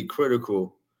really be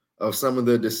critical of some of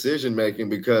the decision making,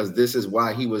 because this is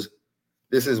why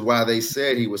they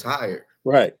said he was hired.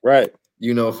 Right.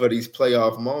 For these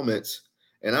playoff moments.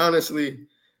 And honestly,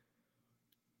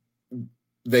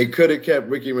 they could have kept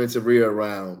Ricky Renteria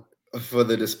around for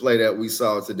the display that we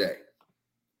saw today.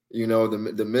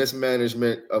 The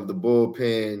mismanagement of the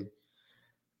bullpen,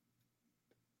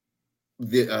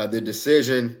 the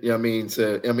decision,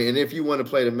 and if you want to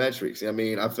play the metrics,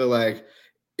 I feel like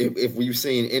if we've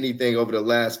seen anything over the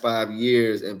last 5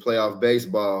 years in playoff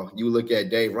baseball, you look at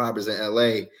Dave Roberts in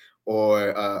LA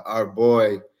or our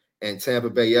boy in Tampa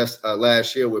Bay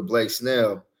last year with Blake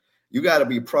Snell. You got to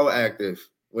be proactive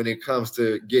when it comes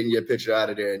to getting your pitcher out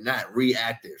of there, not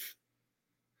reactive.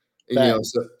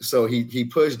 So he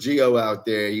pushed Gio out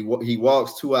there. He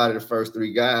walks 2 out of the first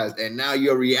 3 guys, and now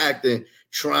you're reacting,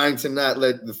 trying to not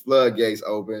let the floodgates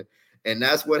open. And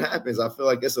that's what happens. I feel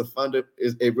like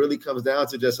it really comes down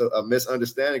to just a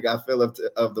misunderstanding, I feel,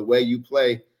 of the way you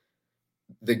play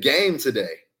the game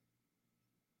today.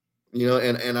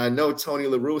 And I know Tony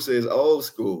La Russa is old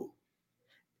school.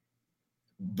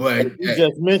 But you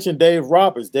just mentioned Dave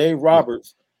Roberts.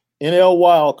 NL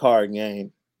wild card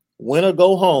game, win or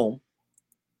go home.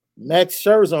 Max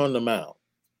Scherzer on the mound.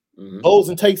 Goes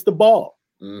and takes the ball.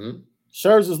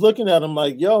 Scherzer's looking at him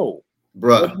like, yo,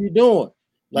 bro, what are you doing?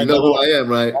 Like, you know who I am,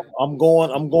 right? I'm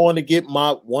going to get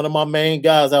one of my main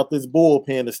guys out this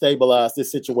bullpen to stabilize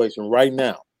this situation right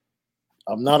now.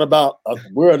 We're not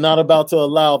about to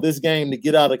allow this game to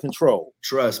get out of control.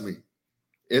 Trust me.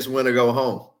 It's win or go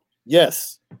home.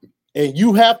 Yes. And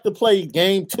you have to play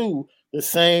game 2 the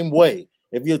same way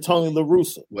if you're Tony La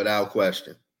Russa. Without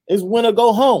question. It's win or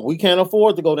go home. We can't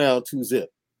afford to go down 2-0.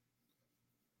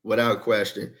 Without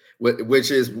question.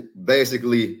 Which is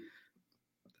basically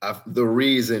the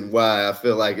reason why I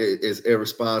feel like it's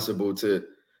irresponsible to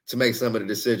make some of the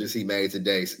decisions he made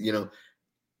today.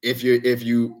 If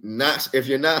you're not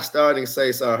starting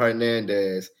Cesar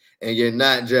Hernandez and you're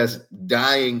not just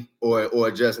dying or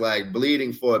just like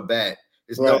bleeding for a bat,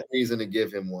 there's no reason to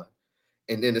give him one.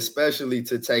 And then especially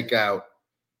to take out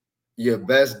your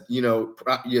best,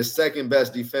 your second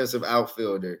best defensive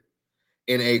outfielder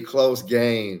in a close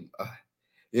game.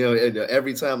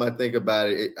 Every time I think about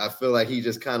it, I feel like he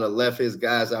just kind of left his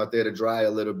guys out there to dry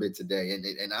a little bit today.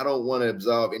 And I don't want to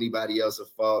absolve anybody else's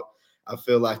fault. I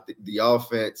feel like the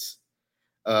offense,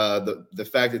 the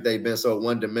fact that they've been so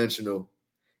one-dimensional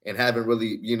and haven't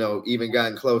really, even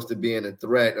gotten close to being a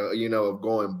threat, of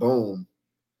going boom.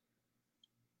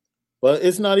 But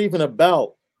it's not even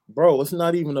about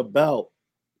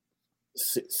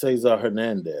Cesar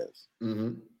Hernandez.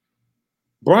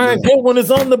 Brian Goodwin is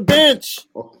on the bench.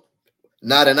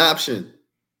 Not an option.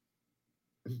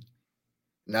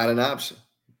 Not an option.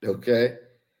 Okay.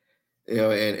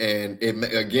 And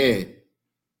it, again,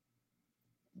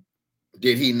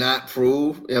 did he not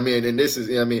prove? I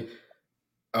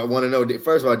want to know,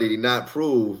 first of all, did he not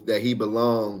prove that he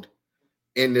belonged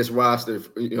in this roster?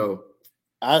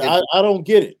 I don't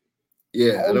get it.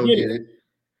 Yeah, I don't get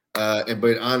it.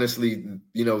 But honestly,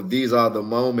 these are the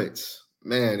moments,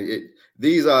 man.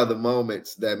 These are the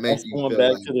moments that make you going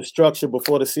back to the structure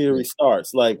before the series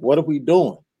starts. Like, what are we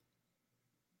doing?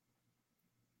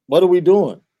 What are we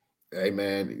doing? Hey,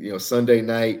 man, Sunday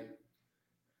night,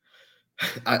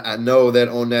 I know that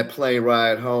on that plane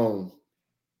ride home,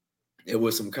 it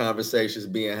was some conversations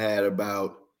being had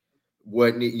about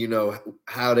what need,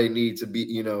 how they need to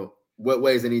be, what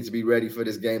ways they need to be ready for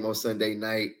this game on Sunday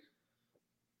night.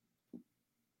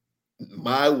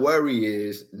 My worry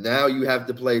is now you have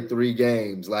to play 3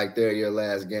 games like they're your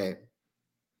last game.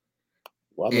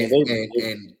 Well, I mean,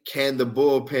 and can the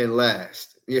bullpen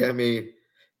last? Yeah, I mean,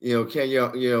 can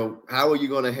you, how are you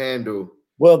going to handle?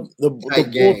 Well, the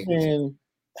bullpen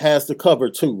has to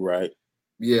cover 2, right?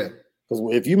 Yeah, because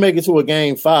if you make it to a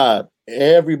game 5,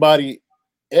 everybody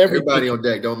on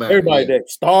deck. Don't matter. Everybody deck.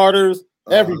 Starters,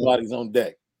 everybody's on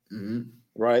deck. Mm-hmm.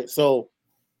 Right. So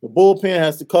the bullpen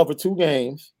has to cover 2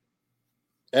 games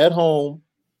at home,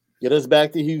 get us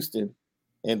back to Houston,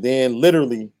 and then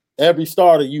literally every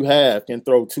starter you have can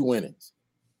throw 2 innings,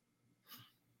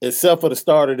 except for the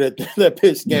starter that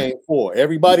pitched game 4.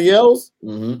 Everybody else,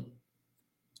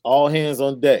 all hands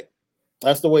on deck.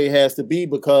 That's the way it has to be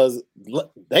because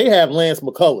they have Lance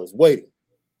McCullers waiting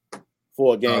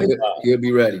for a game 5. He'll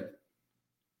be ready.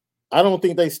 I don't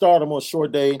think they start him on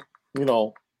short day,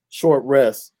 short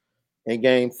rest in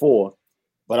game 4,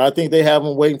 but I think they have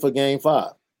him waiting for game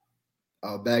 5.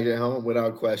 Back at home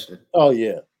without question. Oh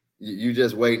yeah. You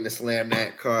just waiting to slam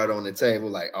that card on the table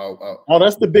like, oh,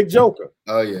 that's the big joker.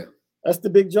 Oh yeah. That's the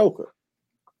big joker.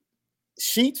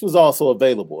 Sheets was also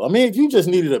available. I mean, if you just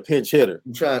needed a pinch hitter.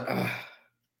 I'm trying.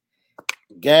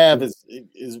 Gav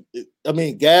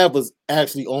Gav was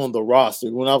actually on the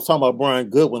roster. When I was talking about Brian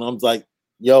Goodwin, I was like,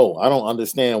 yo, I don't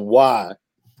understand why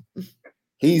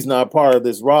he's not part of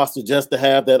this roster just to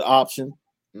have that option.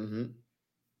 Mm-hmm.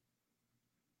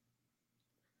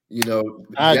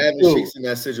 Gavin Sheets in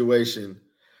that situation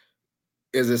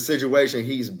is a situation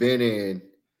he's been in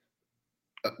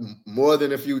more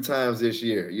than a few times this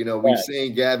year. We've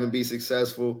seen Gavin be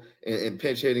successful in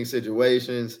pinch hitting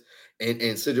situations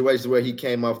and situations where he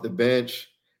came off the bench.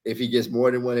 If he gets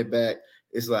more than one at bat,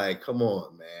 it's like, come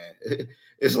on, man.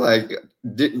 It's like,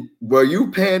 were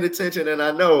you paying attention? And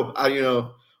I know,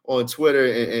 on Twitter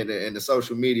and the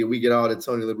social media, we get all the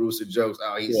Tony La Russa jokes.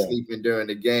 Oh, he's sleeping during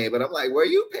the game. But I'm like, were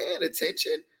you paying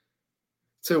attention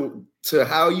to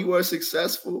how you are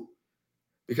successful?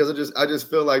 Because I just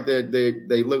feel like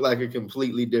they look like a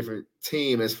completely different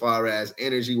team as far as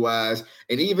energy wise,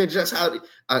 and even just how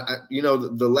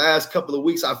the last couple of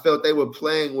weeks I felt they were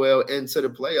playing well into the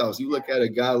playoffs. You look at a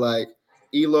guy like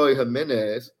Eloy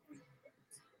Jimenez,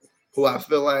 who I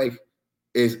feel like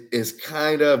is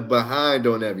kind of behind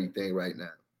on everything right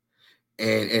now,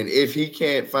 and if he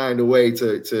can't find a way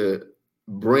to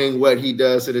bring what he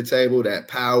does to the table, that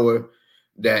power,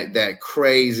 that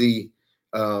crazy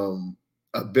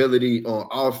ability on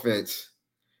offense,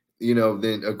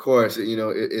 then of course,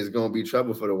 it's going to be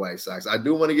trouble for the White Sox. I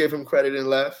do want to give him credit in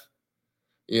left.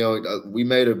 We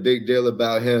made a big deal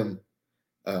about him.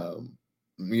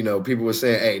 People were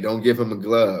saying, hey, don't give him a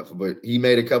glove, but he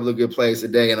made a couple of good plays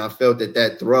today. And I felt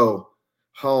that throw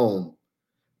home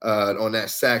on that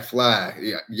sac fly,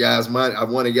 I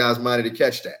wanted Yasmani to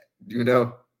catch that,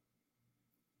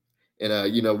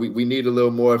 and, we need a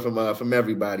little more from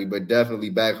everybody, but definitely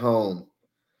back home.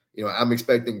 I'm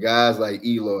expecting guys like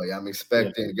Eloy. I'm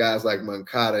expecting guys like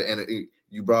Moncada, and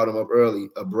you brought him up early,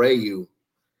 Abreu,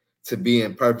 to be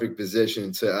in perfect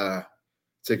position to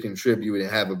contribute and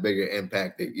have a bigger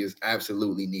impact that is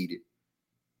absolutely needed.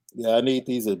 Yeah, I need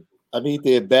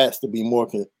the at-bats to be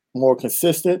more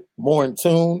consistent, more in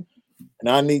tune, and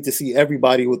I need to see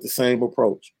everybody with the same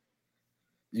approach.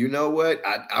 You know what?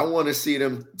 I want to see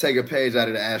them take a page out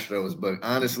of the Astros, but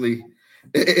honestly,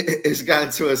 it's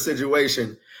gotten to a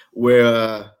situation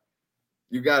where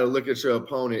you got to look at your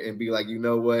opponent and be like, you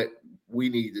know what? We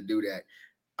need to do that.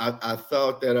 I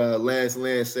thought that Lance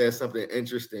Lynn said something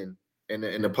interesting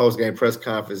in the post-game press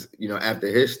conference, after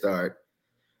his start.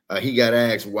 He got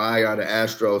asked, why are the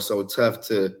Astros so tough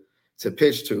to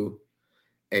pitch to?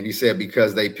 And he said,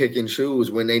 because they pick and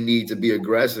choose when they need to be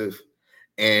aggressive.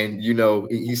 And,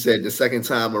 he said the second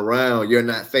time around, you're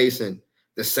not facing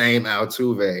the same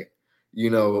Altuve,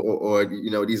 or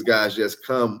these guys just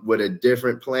come with a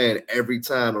different plan every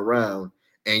time around.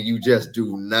 And you just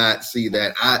do not see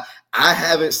that. I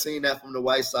haven't seen that from the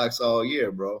White Sox all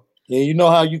year, bro. Yeah, you know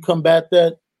how you combat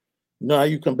that?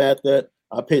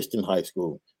 I pitched in high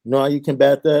school. You know how you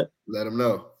combat that? Let them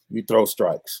know. You throw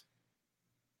strikes.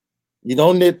 You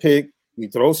don't nitpick. You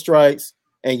throw strikes,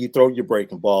 and you throw your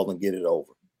breaking ball and get it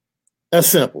over. That's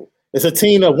simple. It's a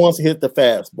team that wants to hit the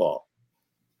fastball.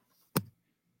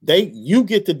 You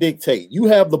get to dictate. You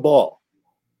have the ball.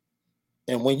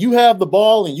 And when you have the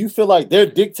ball and you feel like they're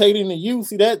dictating to you,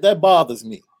 see, that bothers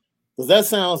me. Because that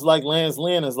sounds like Lance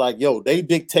Lynn is like, yo, they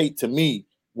dictate to me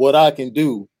what I can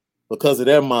do because of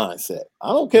their mindset.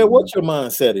 I don't care what your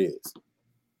mindset is.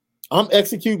 I'm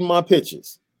executing my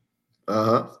pitches.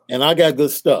 And I got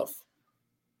good stuff.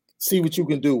 See what you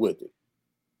can do with it.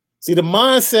 See, the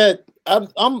mindset,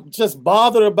 I'm just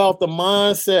bothered about the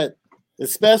mindset,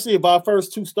 especially of our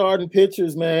first two starting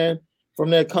pitchers, man, from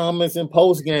their comments in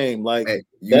post game. Like, hey,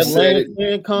 that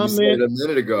Lance comment, you said it a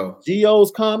minute ago.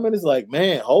 Gio's comment is like,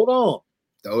 man, hold on.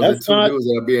 Those are two dudes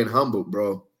that are being humbled,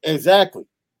 bro. Exactly.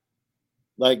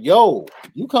 Like, yo,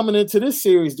 you coming into this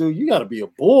series, dude, you got to be a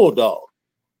bulldog.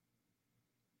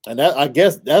 And that, I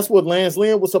guess that's what Lance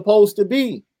Lynn was supposed to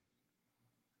be.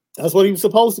 That's what he was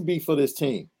supposed to be for this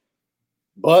team.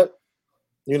 But,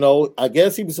 you know, I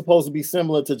guess he was supposed to be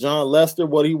similar to John Lester,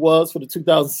 what he was for the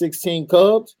 2016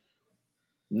 Cubs.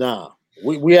 Nah,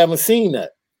 we haven't seen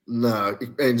that. Nah,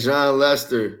 and John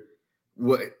Lester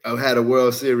had a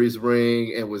World Series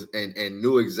ring and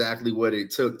knew exactly what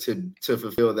it took to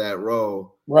fulfill that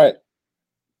role. Right.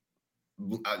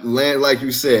 Like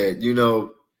you said, you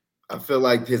know, I feel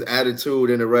like his attitude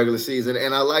in the regular season,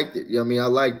 and I liked it. You know what I mean? I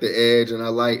like the edge, and I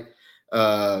like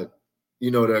you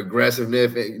know, the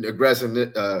aggressiveness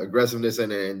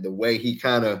and the way he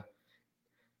kind of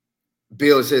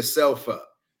builds himself up.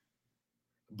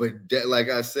 But like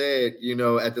I said, you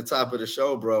know, at the top of the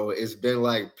show, bro, it's been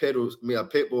like pit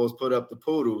bulls put up the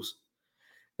poodles.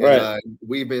 And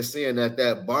we've been seeing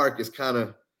that bark is kind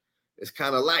of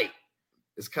light.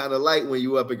 It's kind of light when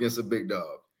you up against a big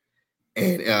dog.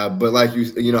 And but like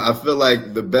you know, I feel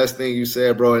like the best thing you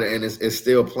said, bro, and it's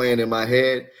still playing in my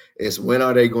head is, when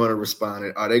are they going to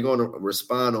respond? Are they going to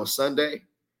respond on Sunday,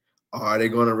 or are they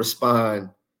going to respond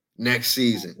next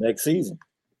season? Next season.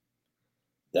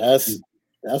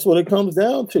 That's what it comes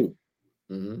down to.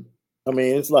 Mm-hmm. I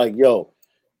mean, it's like, yo,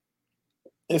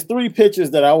 it's three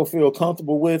pitchers that I would feel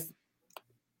comfortable with.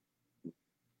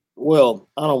 Well,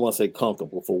 I don't want to say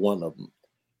comfortable for one of them,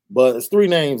 but it's three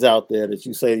names out there that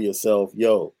you say to yourself,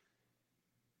 yo,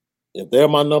 if they're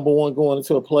my number one going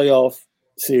into a playoff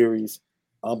series,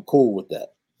 I'm cool with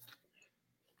that.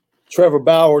 Trevor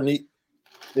Bauer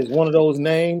is one of those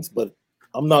names, but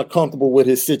I'm not comfortable with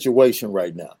his situation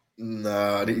right now.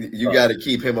 No, you got to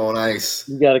keep him on ice.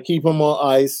 You got to keep him on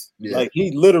ice. Yeah. Like, he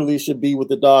literally should be with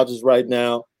the Dodgers right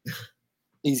now.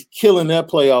 He's killing their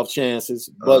playoff chances,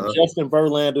 but Justin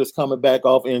Verlander is coming back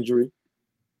off injury.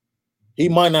 He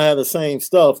might not have the same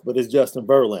stuff, but it's Justin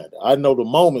Verlander. I know the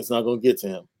moment's not going to get to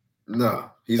him. No,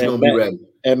 he's going to be ready.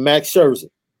 And Max Scherzer.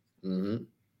 Mm-hmm.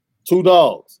 Two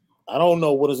dogs. I don't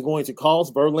know what it's going to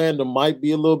cost. Verlander might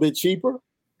be a little bit cheaper,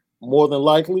 more than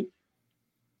likely.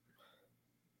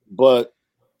 But,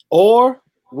 or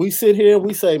we sit here and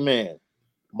we say, man,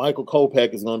 Michael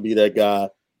Kopech is going to be that guy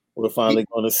we're finally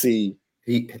going to see.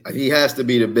 He has to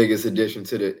be the biggest addition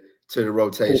to the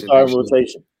rotation.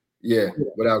 Rotation. Yeah,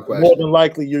 without question. More than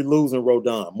likely, you're losing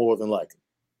Rodon. More than likely,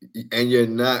 and you're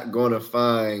not going to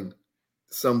find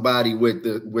somebody with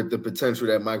the potential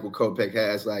that Michael Kopech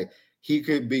has. Like, he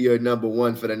could be your number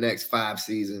one for the next 5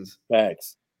 seasons.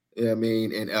 Facts. You know what I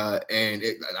mean?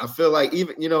 I feel like,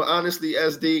 even, you know, honestly,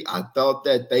 SD, I thought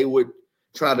that they would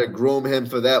try to groom him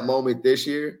for that moment this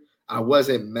year. I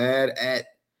wasn't mad at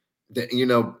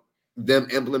them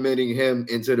implementing him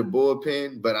into the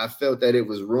bullpen, but I felt that it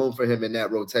was room for him in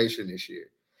that rotation this year,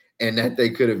 and that they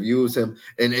could have used him.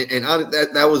 And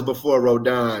that was before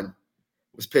Rodon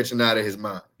was pitching out of his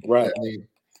mind. Right. You know what I mean?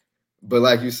 But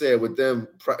like you said, with them,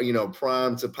 you know,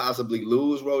 primed to possibly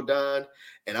lose Rodon,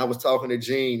 and I was talking to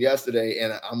Gene yesterday,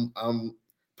 and I'm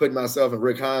putting myself in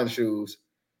Rick Hahn's shoes,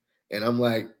 and I'm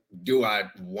like, do I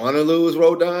want to lose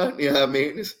Rodon? You know what I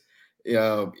mean?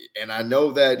 And I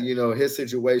know that, you know, his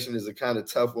situation is a kind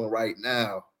of tough one right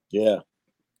now. Yeah.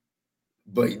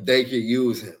 But they could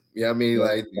use him. You know what I mean?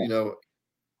 Like, you know,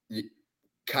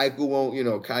 Keuchel won't, you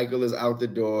know, Keuchel is out the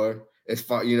door. As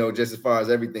far, you know, just as far as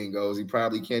everything goes, he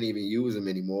probably can't even use him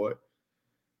anymore.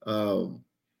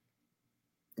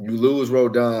 You lose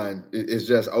Rodon, it's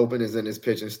just openings in his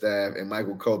pitching staff, and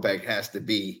Michael Kopech has to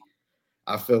be,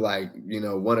 I feel like, you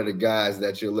know, one of the guys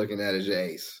that you're looking at as your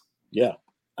ace. Yeah,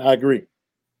 I agree.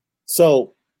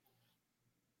 So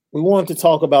we wanted to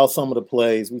talk about some of the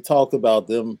plays. We talked about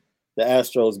the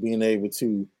Astros being able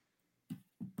to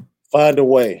find a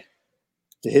way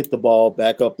to hit the ball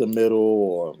back up the middle,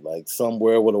 or like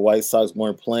somewhere where the White Sox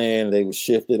weren't playing, they were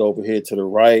shifted over here to the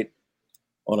right,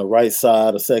 on the right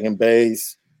side of second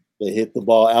base. They hit the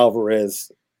ball.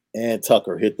 Alvarez and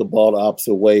Tucker hit the ball the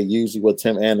opposite way, usually what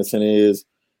Tim Anderson is.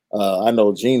 I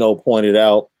know Gino pointed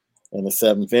out in the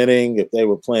 7th inning, if they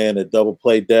were playing a double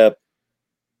play depth,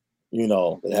 you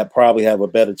know, they probably have a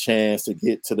better chance to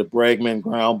get to the Bregman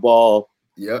ground ball.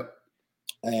 Yep.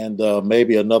 and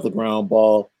maybe another ground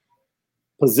ball.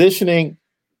 Positioning,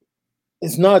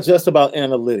 it's not just about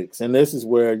analytics. And this is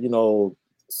where,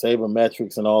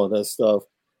 sabermetrics and all of that stuff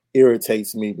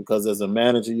irritates me, because as a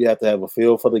manager, you have to have a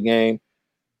feel for the game.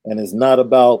 And it's not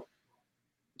about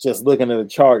just looking at a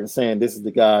chart and saying, this is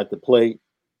the guy at the plate.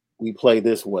 We play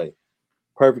this way.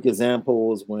 Perfect example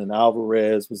was when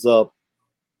Alvarez was up,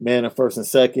 man at first and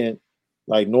second.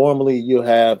 Like normally you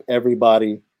have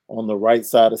everybody on the right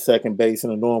side of second base in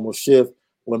a normal shift.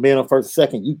 When being on first and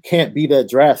second, you can't be that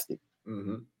drastic.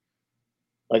 Mm-hmm.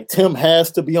 Like Tim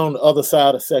has to be on the other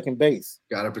side of second base.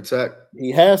 Got to protect.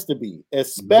 He has to be,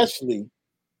 especially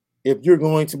if you're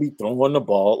going to be throwing the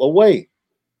ball away.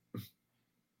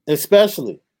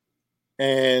 Especially.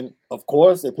 And of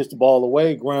course, they pitch the ball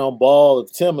away, ground ball.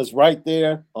 If Tim is right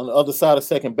there on the other side of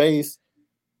second base,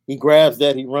 he grabs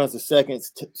that, he runs the second,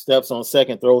 steps on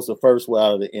second, throws the first way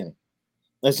out of the inning.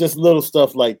 That's just little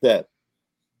stuff like that.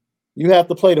 You have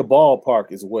to play the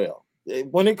ballpark as well.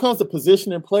 When it comes to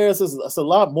positioning players, it's a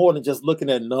lot more than just looking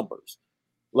at numbers.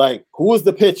 Like, who is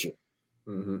the pitcher?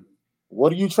 Mm-hmm.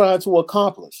 What are you trying to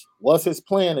accomplish? What's his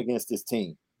plan against this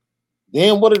team?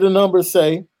 Then what do the numbers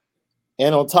say?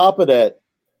 And on top of that,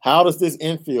 how does this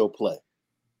infield play?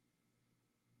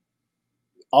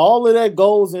 All of that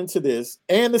goes into this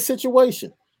and the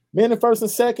situation. Men in first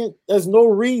and second, there's no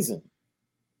reason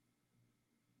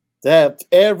to have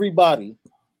everybody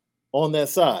on that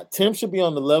side. Tim should be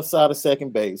on the left side of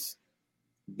second base,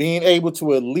 being able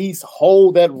to at least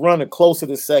hold that runner closer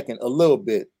to second a little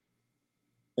bit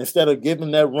instead of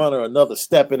giving that runner another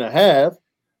step and a half,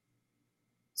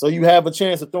 so you have a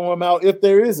chance to throw him out if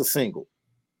there is a single.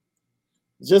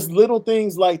 Just little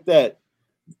things like that.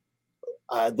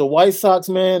 The White Sox,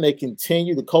 man, they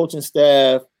continue, the coaching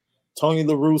staff, Tony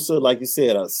La Russa, like you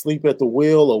said, asleep at the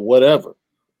wheel or whatever.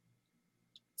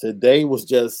 Today was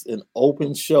just an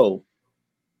open show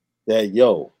that,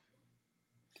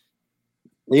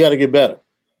 we got to get better.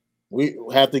 We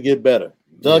have to get better.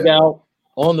 Dugout,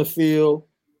 on the field,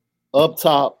 up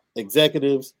top,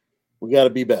 executives, we got to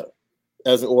be better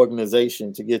as an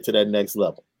organization to get to that next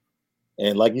level.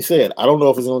 And like you said, I don't know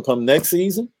if it's going to come next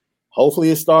season. Hopefully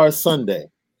it starts Sunday.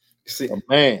 See,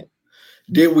 man,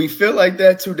 did we feel like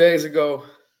that 2 days ago?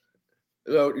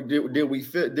 Did we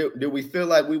feel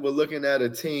like we were looking at a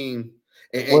team?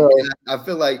 And I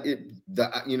feel like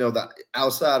the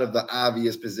outside of the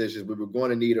obvious positions, we were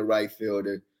going to need a right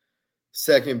fielder.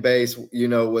 Second base,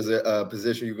 was a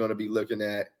position you're going to be looking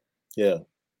at. Yeah.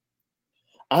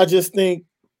 I just think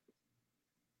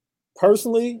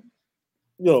personally,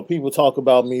 people talk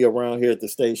about me around here at the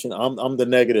station. I'm the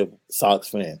negative Sox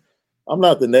fan. I'm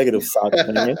not the negative Sox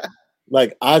fan.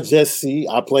 Like, I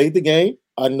played the game.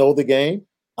 I know the game.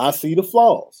 I see the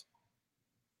flaws.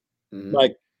 Mm-hmm.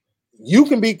 Like, you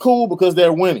can be cool because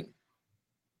they're winning.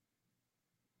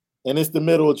 And it's the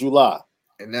middle of July.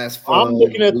 And that's fun. I'm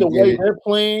looking at the way they're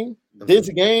playing this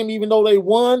game, even though they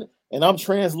won, and I'm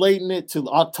translating it to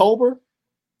October.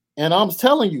 And I'm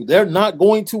telling you, they're not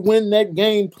going to win that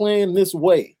game playing this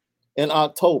way in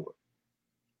October.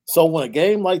 So when a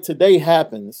game like today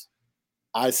happens,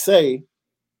 I say,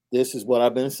 this is what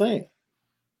I've been saying.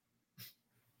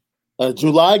 A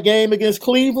July game against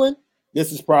Cleveland,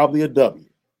 this is probably a W.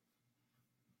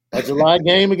 A July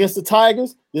game against the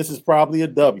Tigers, this is probably a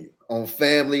W. On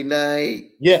family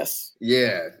night? Yes.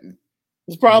 Yeah.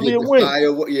 It's probably a win.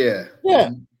 Yeah. Yeah.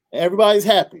 Mm-hmm. Everybody's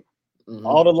happy. Mm-hmm.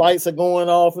 All the lights are going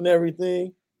off and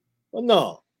everything. But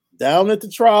no, down at the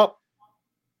Trop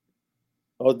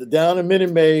or down in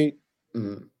Minute Maid,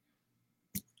 in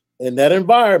that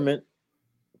environment,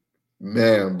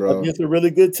 man, bro, against a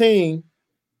really good team,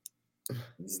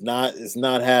 it's not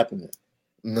happening.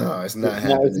 No, it's not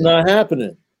happening. It's not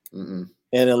happening. Mm-mm.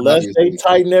 And unless they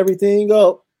tighten everything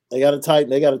up, they got to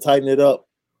tighten it up.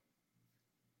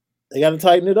 They got to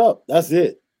tighten it up. That's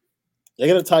it. They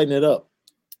got to tighten it up.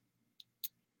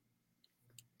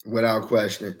 Without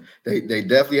question. They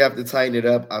definitely have to tighten it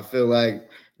up. I feel like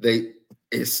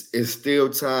it's still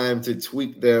time to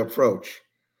tweak their approach.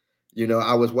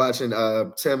 I was watching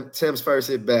Tim's first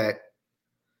at bat,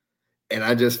 and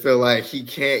I just feel like he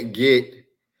can't get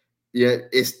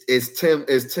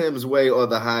it's Tim's way or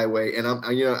the highway. And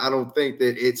I don't think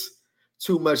that it's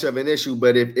too much of an issue,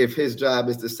 but if his job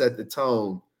is to set the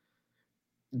tone,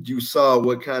 you saw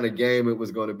what kind of game it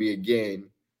was going to be again,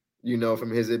 from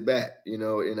his at bat,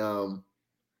 and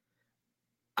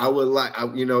I would like,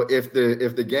 if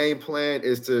the game plan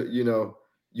is to,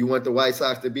 you want the White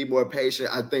Sox to be more patient,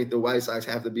 I think the White Sox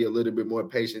have to be a little bit more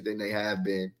patient than they have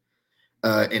been,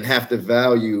 and have to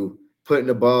value putting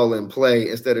the ball in play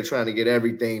instead of trying to get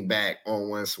everything back on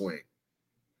one swing.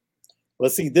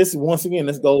 But see, this once again,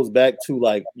 this goes back to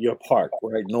like your park,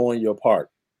 right? Knowing your park.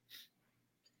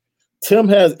 Tim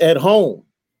has at home.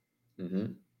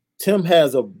 Mm-hmm. Tim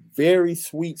has a very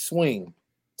sweet swing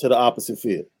to the opposite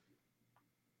field.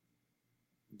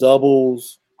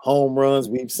 Doubles, home runs,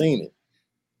 we've seen it.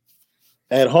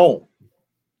 At home.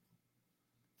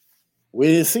 We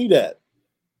didn't see that.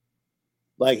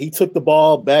 Like he took the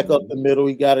ball back up the middle,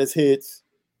 he got his hits.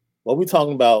 What we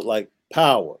talking about, like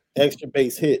power, extra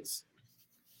base hits.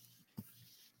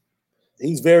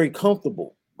 He's very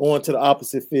comfortable going to the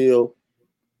opposite field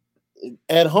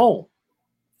at home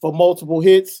for multiple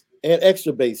hits and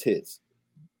extra base hits.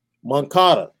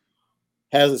 Moncada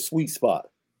has a sweet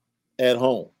spot at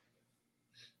home.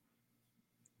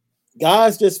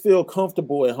 Guys just feel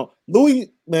comfortable at home.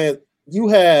 Louis, man, you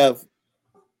have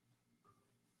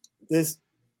this.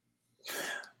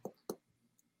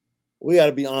 We got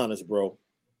to be honest, bro.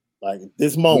 Like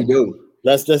this moment, We do.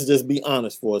 let's just be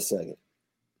honest for a second.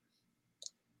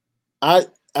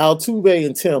 Altuve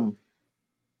and Tim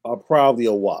are probably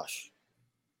a wash.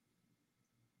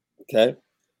 Okay,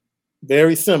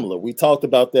 very similar. We talked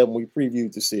about that when we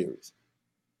previewed the series.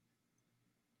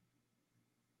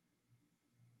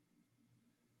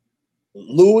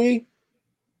 Louis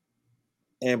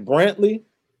and Brantley,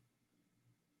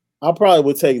 I probably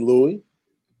would take Louis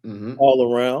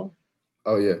all around.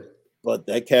 Oh yeah, but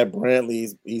that cat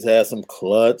Brantley, he's had some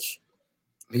clutch.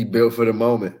 He built for the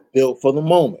moment. Built for the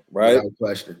moment, right? Without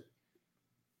question.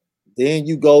 Then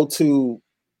you go to,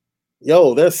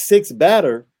 their sixth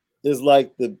batter is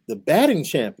like the batting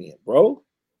champion, bro.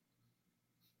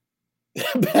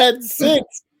 Batting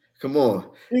six. Come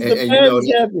on. He's the batting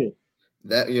champion.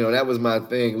 That was my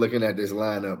thing looking at this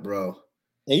lineup, bro.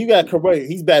 And you got Correa.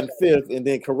 He's batting fifth, and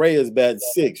then Correa's batting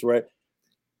sixth, right?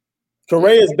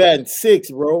 Correa's batting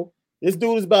sixth, bro. This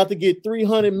dude is about to get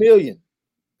 $300 million.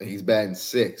 He's batting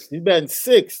sixth. He's batting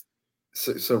sixth.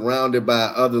 Surrounded by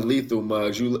other lethal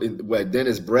mugs.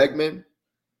 Dennis Bregman?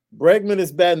 Bregman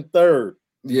is batting third.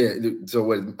 Yeah. So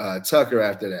what? Tucker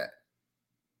after that.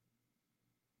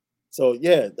 So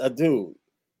yeah, I do.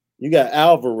 You got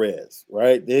Alvarez,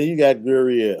 right? Then you got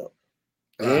Gurriel.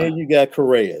 Then you got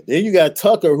Correa. Then you got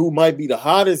Tucker, who might be the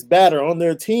hottest batter on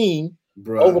their team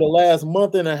over the last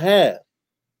month and a half.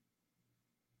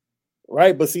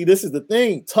 Right? But see, this is the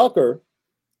thing. Tucker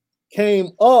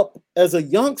came up as a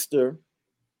youngster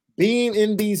being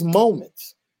in these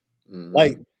moments. Mm-hmm.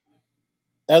 Like,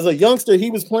 as a youngster, he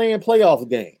was playing playoff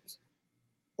games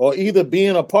or either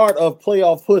being a part of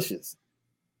playoff pushes.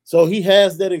 So he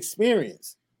has that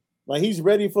experience. Like, he's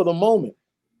ready for the moment.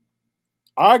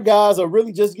 Our guys are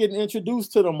really just getting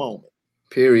introduced to the moment.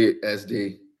 Period,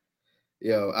 SD.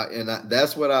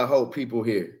 That's what I hope people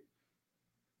hear.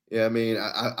 Yeah, I mean,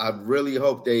 I really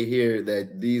hope they hear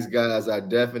that these guys are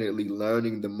definitely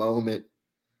learning the moment.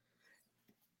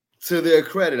 To their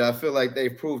credit, I feel like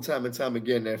they've proved time and time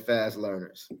again they're fast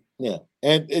learners. Yeah,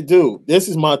 and dude, this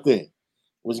is my thing,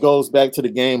 which goes back to the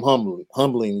game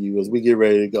humbling you as we get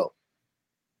ready to go.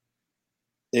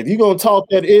 If you're going to talk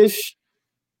that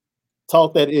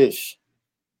ish,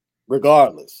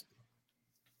 regardless.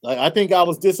 Like, I think I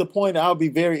was disappointed. I would be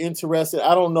very interested.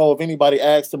 I don't know if anybody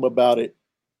asked him about it.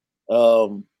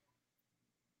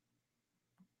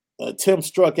 Tim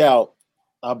struck out,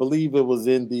 I believe it was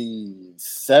in the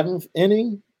 7th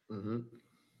inning. Mm-hmm.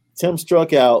 Tim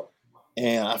struck out,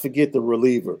 and I forget the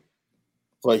reliever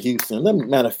for Houston.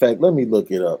 Matter of fact, let me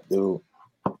look it up, dude,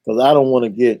 because I don't want to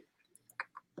get.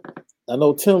 I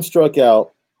know Tim struck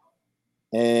out,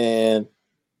 and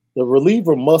the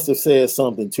reliever must have said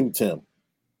something to Tim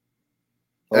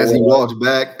as he walked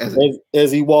back.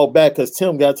 As he walked back, because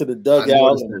Tim got to the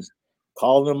dugout and was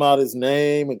calling him out his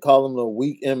name and calling him a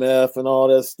weak MF and all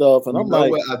that stuff. And I'm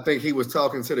like, I think he was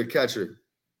talking to the catcher.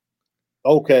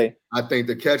 Okay. I think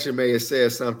the catcher may have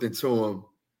said something to him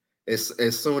as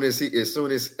soon as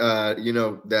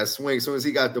that swing, as soon as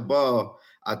he got the ball,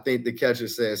 I think the catcher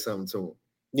said something to him.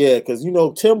 Yeah, because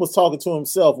Tim was talking to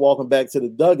himself walking back to the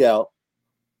dugout,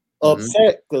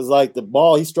 upset because like the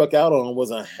ball he struck out on was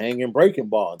a hanging breaking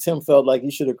ball. Tim felt like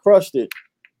he should have crushed it.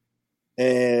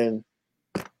 And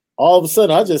all of a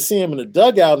sudden, I just see him in the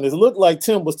dugout, and it looked like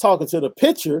Tim was talking to the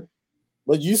pitcher,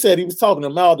 but you said he was talking to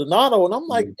Maldonado, and I'm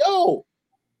like, yo,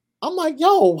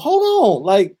 hold on.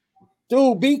 Like,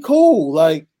 dude, be cool.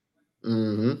 Like,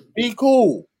 be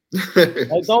cool.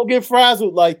 Like, don't get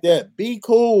frazzled like that. Be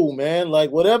cool, man.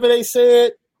 Like, whatever they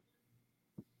said,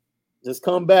 just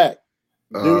come back.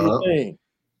 Do your thing.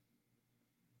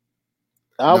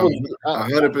 I was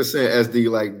 100% SD.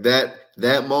 Like,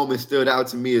 that moment stood out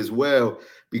to me as well,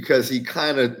 because he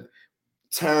kind of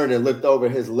turned and looked over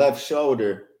his left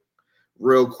shoulder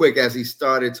real quick as he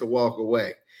started to walk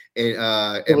away. And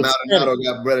Maldonado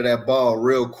got rid of that ball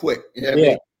real quick. You know what I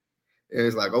mean? And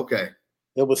it's like, okay.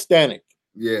 It was Stanek.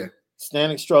 Yeah.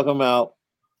 Stanek struck him out,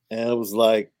 and it was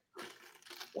like,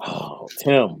 wow,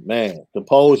 Tim, man,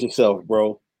 compose yourself,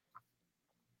 bro.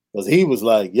 Because he was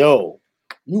like, yo,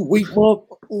 you weak monk.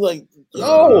 Like,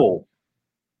 yo.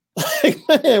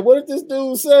 Man, what did this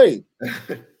dude say?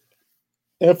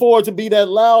 And for it to be that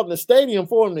loud in the stadium,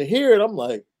 for him to hear it, I'm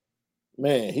like,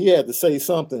 man, he had to say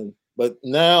something. But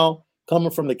now,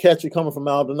 coming from the catcher, coming from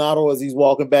Maldonado as he's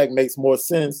walking back makes more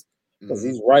sense because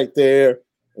he's right there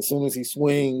as soon as he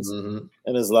swings. And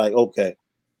it's like, okay.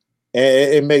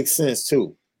 And it makes sense,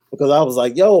 too. Because I was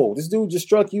like, yo, this dude just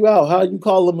struck you out. How you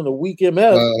call him in a weak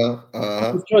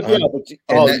MF? He struck you out. But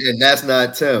and that's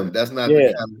not Tim. That's not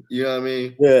the kind of, you know what I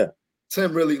mean? Yeah.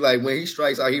 Tim really, like, when he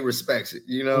strikes out, he respects it,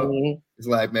 you know? It's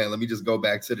like, man, let me just go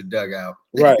back to the dugout.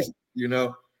 Right. You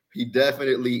know? He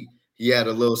had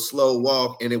a little slow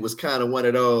walk, and it was kind of one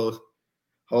of those,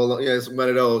 hold on, it's one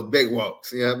of those big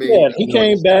walks. You know what I mean? Yeah, he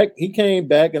came back. He came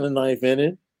back in the 9th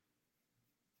inning,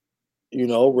 you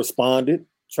know, responded,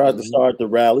 tried to start the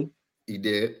rally. He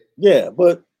did. Yeah,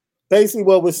 but basically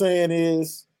what we're saying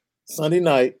is Sunday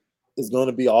night is going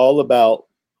to be all about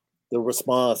the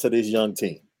response to this young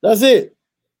team. That's it.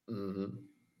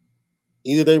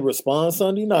 Either they respond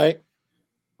Sunday night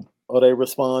or they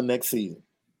respond next season.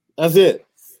 That's it.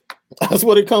 That's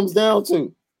what it comes down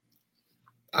to.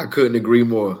 I couldn't agree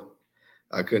more.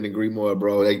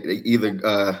 Bro. They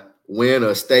either win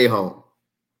or stay home.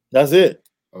 That's it.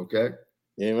 Okay.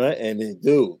 Yeah, right. And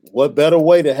dude, what better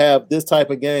way to have this type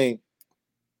of game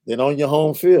than on your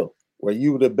home field where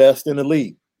you were the best in the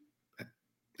league?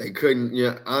 They couldn't,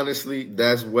 honestly,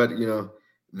 that's what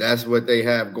they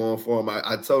have going for them.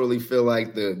 I totally feel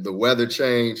like the weather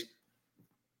change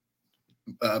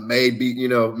may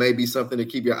be something to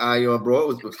keep your eye on,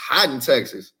 bro. It was hot in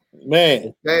Texas.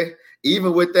 Man. Okay.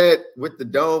 Even with the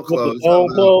dome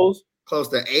closed, close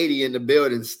to 80 in the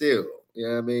building still. You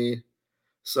know what I mean?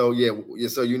 So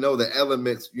so the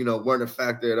elements, weren't a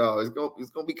factor at all. It's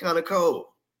gonna be kind of cold.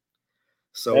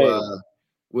 So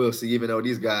we'll see. Even though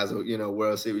these guys are,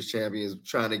 World Series champions,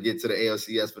 trying to get to the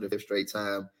ALCS for the 5th straight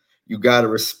time, you gotta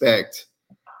respect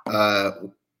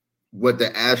what the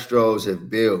Astros have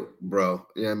built, bro.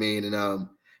 You know what I mean? And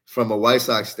from a White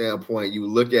Sox standpoint, you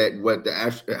look at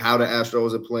how the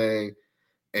Astros are playing,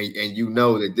 and you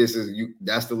know that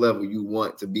that's the level you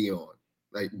want to be on.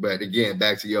 Like, but again,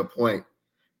 back to your point,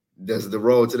 does the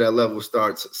road to that level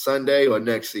start Sunday or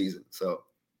next season? So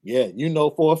yeah,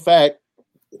 for a fact,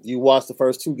 if you watch the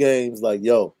first 2 games, like,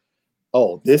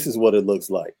 this is what it looks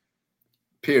like.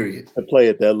 Period. To play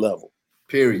at that level.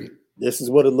 Period. This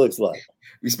is what it looks like.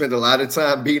 We spent a lot of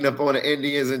time beating up on the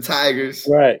Indians and Tigers.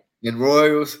 Right. And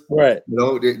Royals. Right.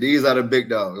 These are the big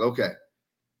dogs. Okay.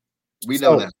 We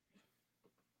know that.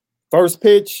 First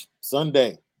pitch,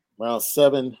 Sunday, around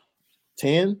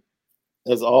 7:10,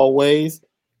 as always.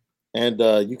 And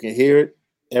you can hear it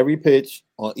every pitch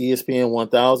on ESPN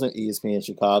 1000, ESPN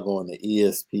Chicago, and the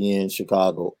ESPN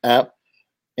Chicago app.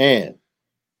 And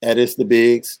at It's the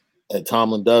Bigs, at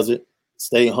Tomlin Does It,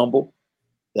 stay humble.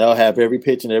 They'll have every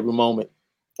pitch and every moment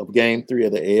of Game 3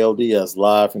 of the ALDS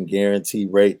live and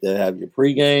guaranteed rate. They'll have your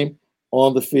pregame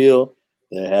on the field.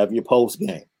 They'll have your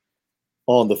postgame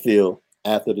on the field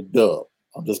after the dub.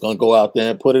 I'm just going to go out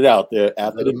there and put it out there.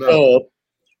 After the dub,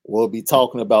 we'll be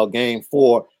talking about Game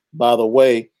 4. By the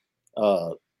way,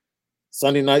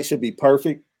 Sunday night should be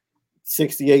perfect.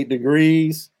 68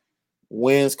 degrees,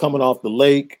 winds coming off the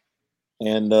lake,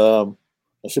 and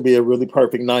it should be a really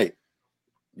perfect night.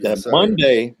 Yes,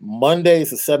 Monday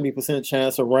is a 70%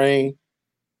 chance of rain.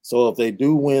 So if they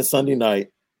do win Sunday night,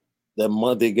 that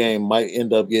Monday game might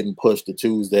end up getting pushed to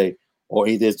Tuesday, or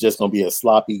either it's just going to be a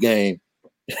sloppy game.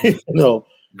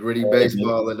 Gritty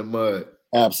baseball in the mud.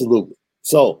 Absolutely.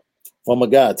 So from my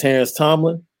guy, Terrence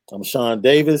Tomlin, I'm Sean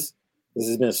Davis. This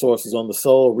has been Sources on the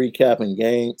Soil, recapping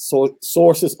games.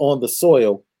 Sources on the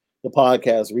Soil, the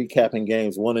podcast recapping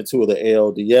games 1 and 2 of the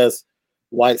ALDS.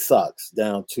 White Sox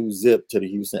down 2-0 to the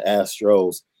Houston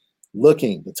Astros,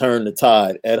 looking to turn the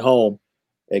tide at home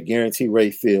at Guaranteed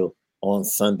Rate Field on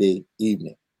Sunday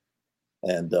evening.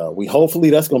 And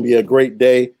hopefully that's going to be a great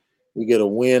day. We get a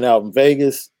win out in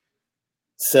Vegas,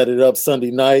 set it up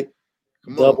Sunday night,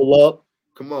 double up.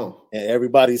 Come on. And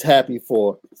everybody's happy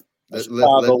for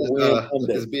Chicago win Sunday. Let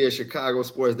this be a Chicago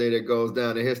sports day that goes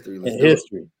down in history.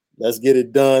 Let's get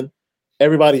it done.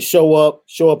 Everybody show up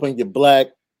in your black,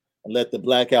 and let the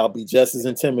blackout be just as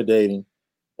intimidating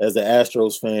as the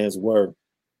Astros fans were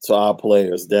to our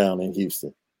players down in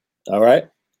Houston. All right?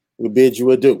 We bid you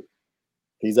adieu.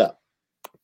 Peace out.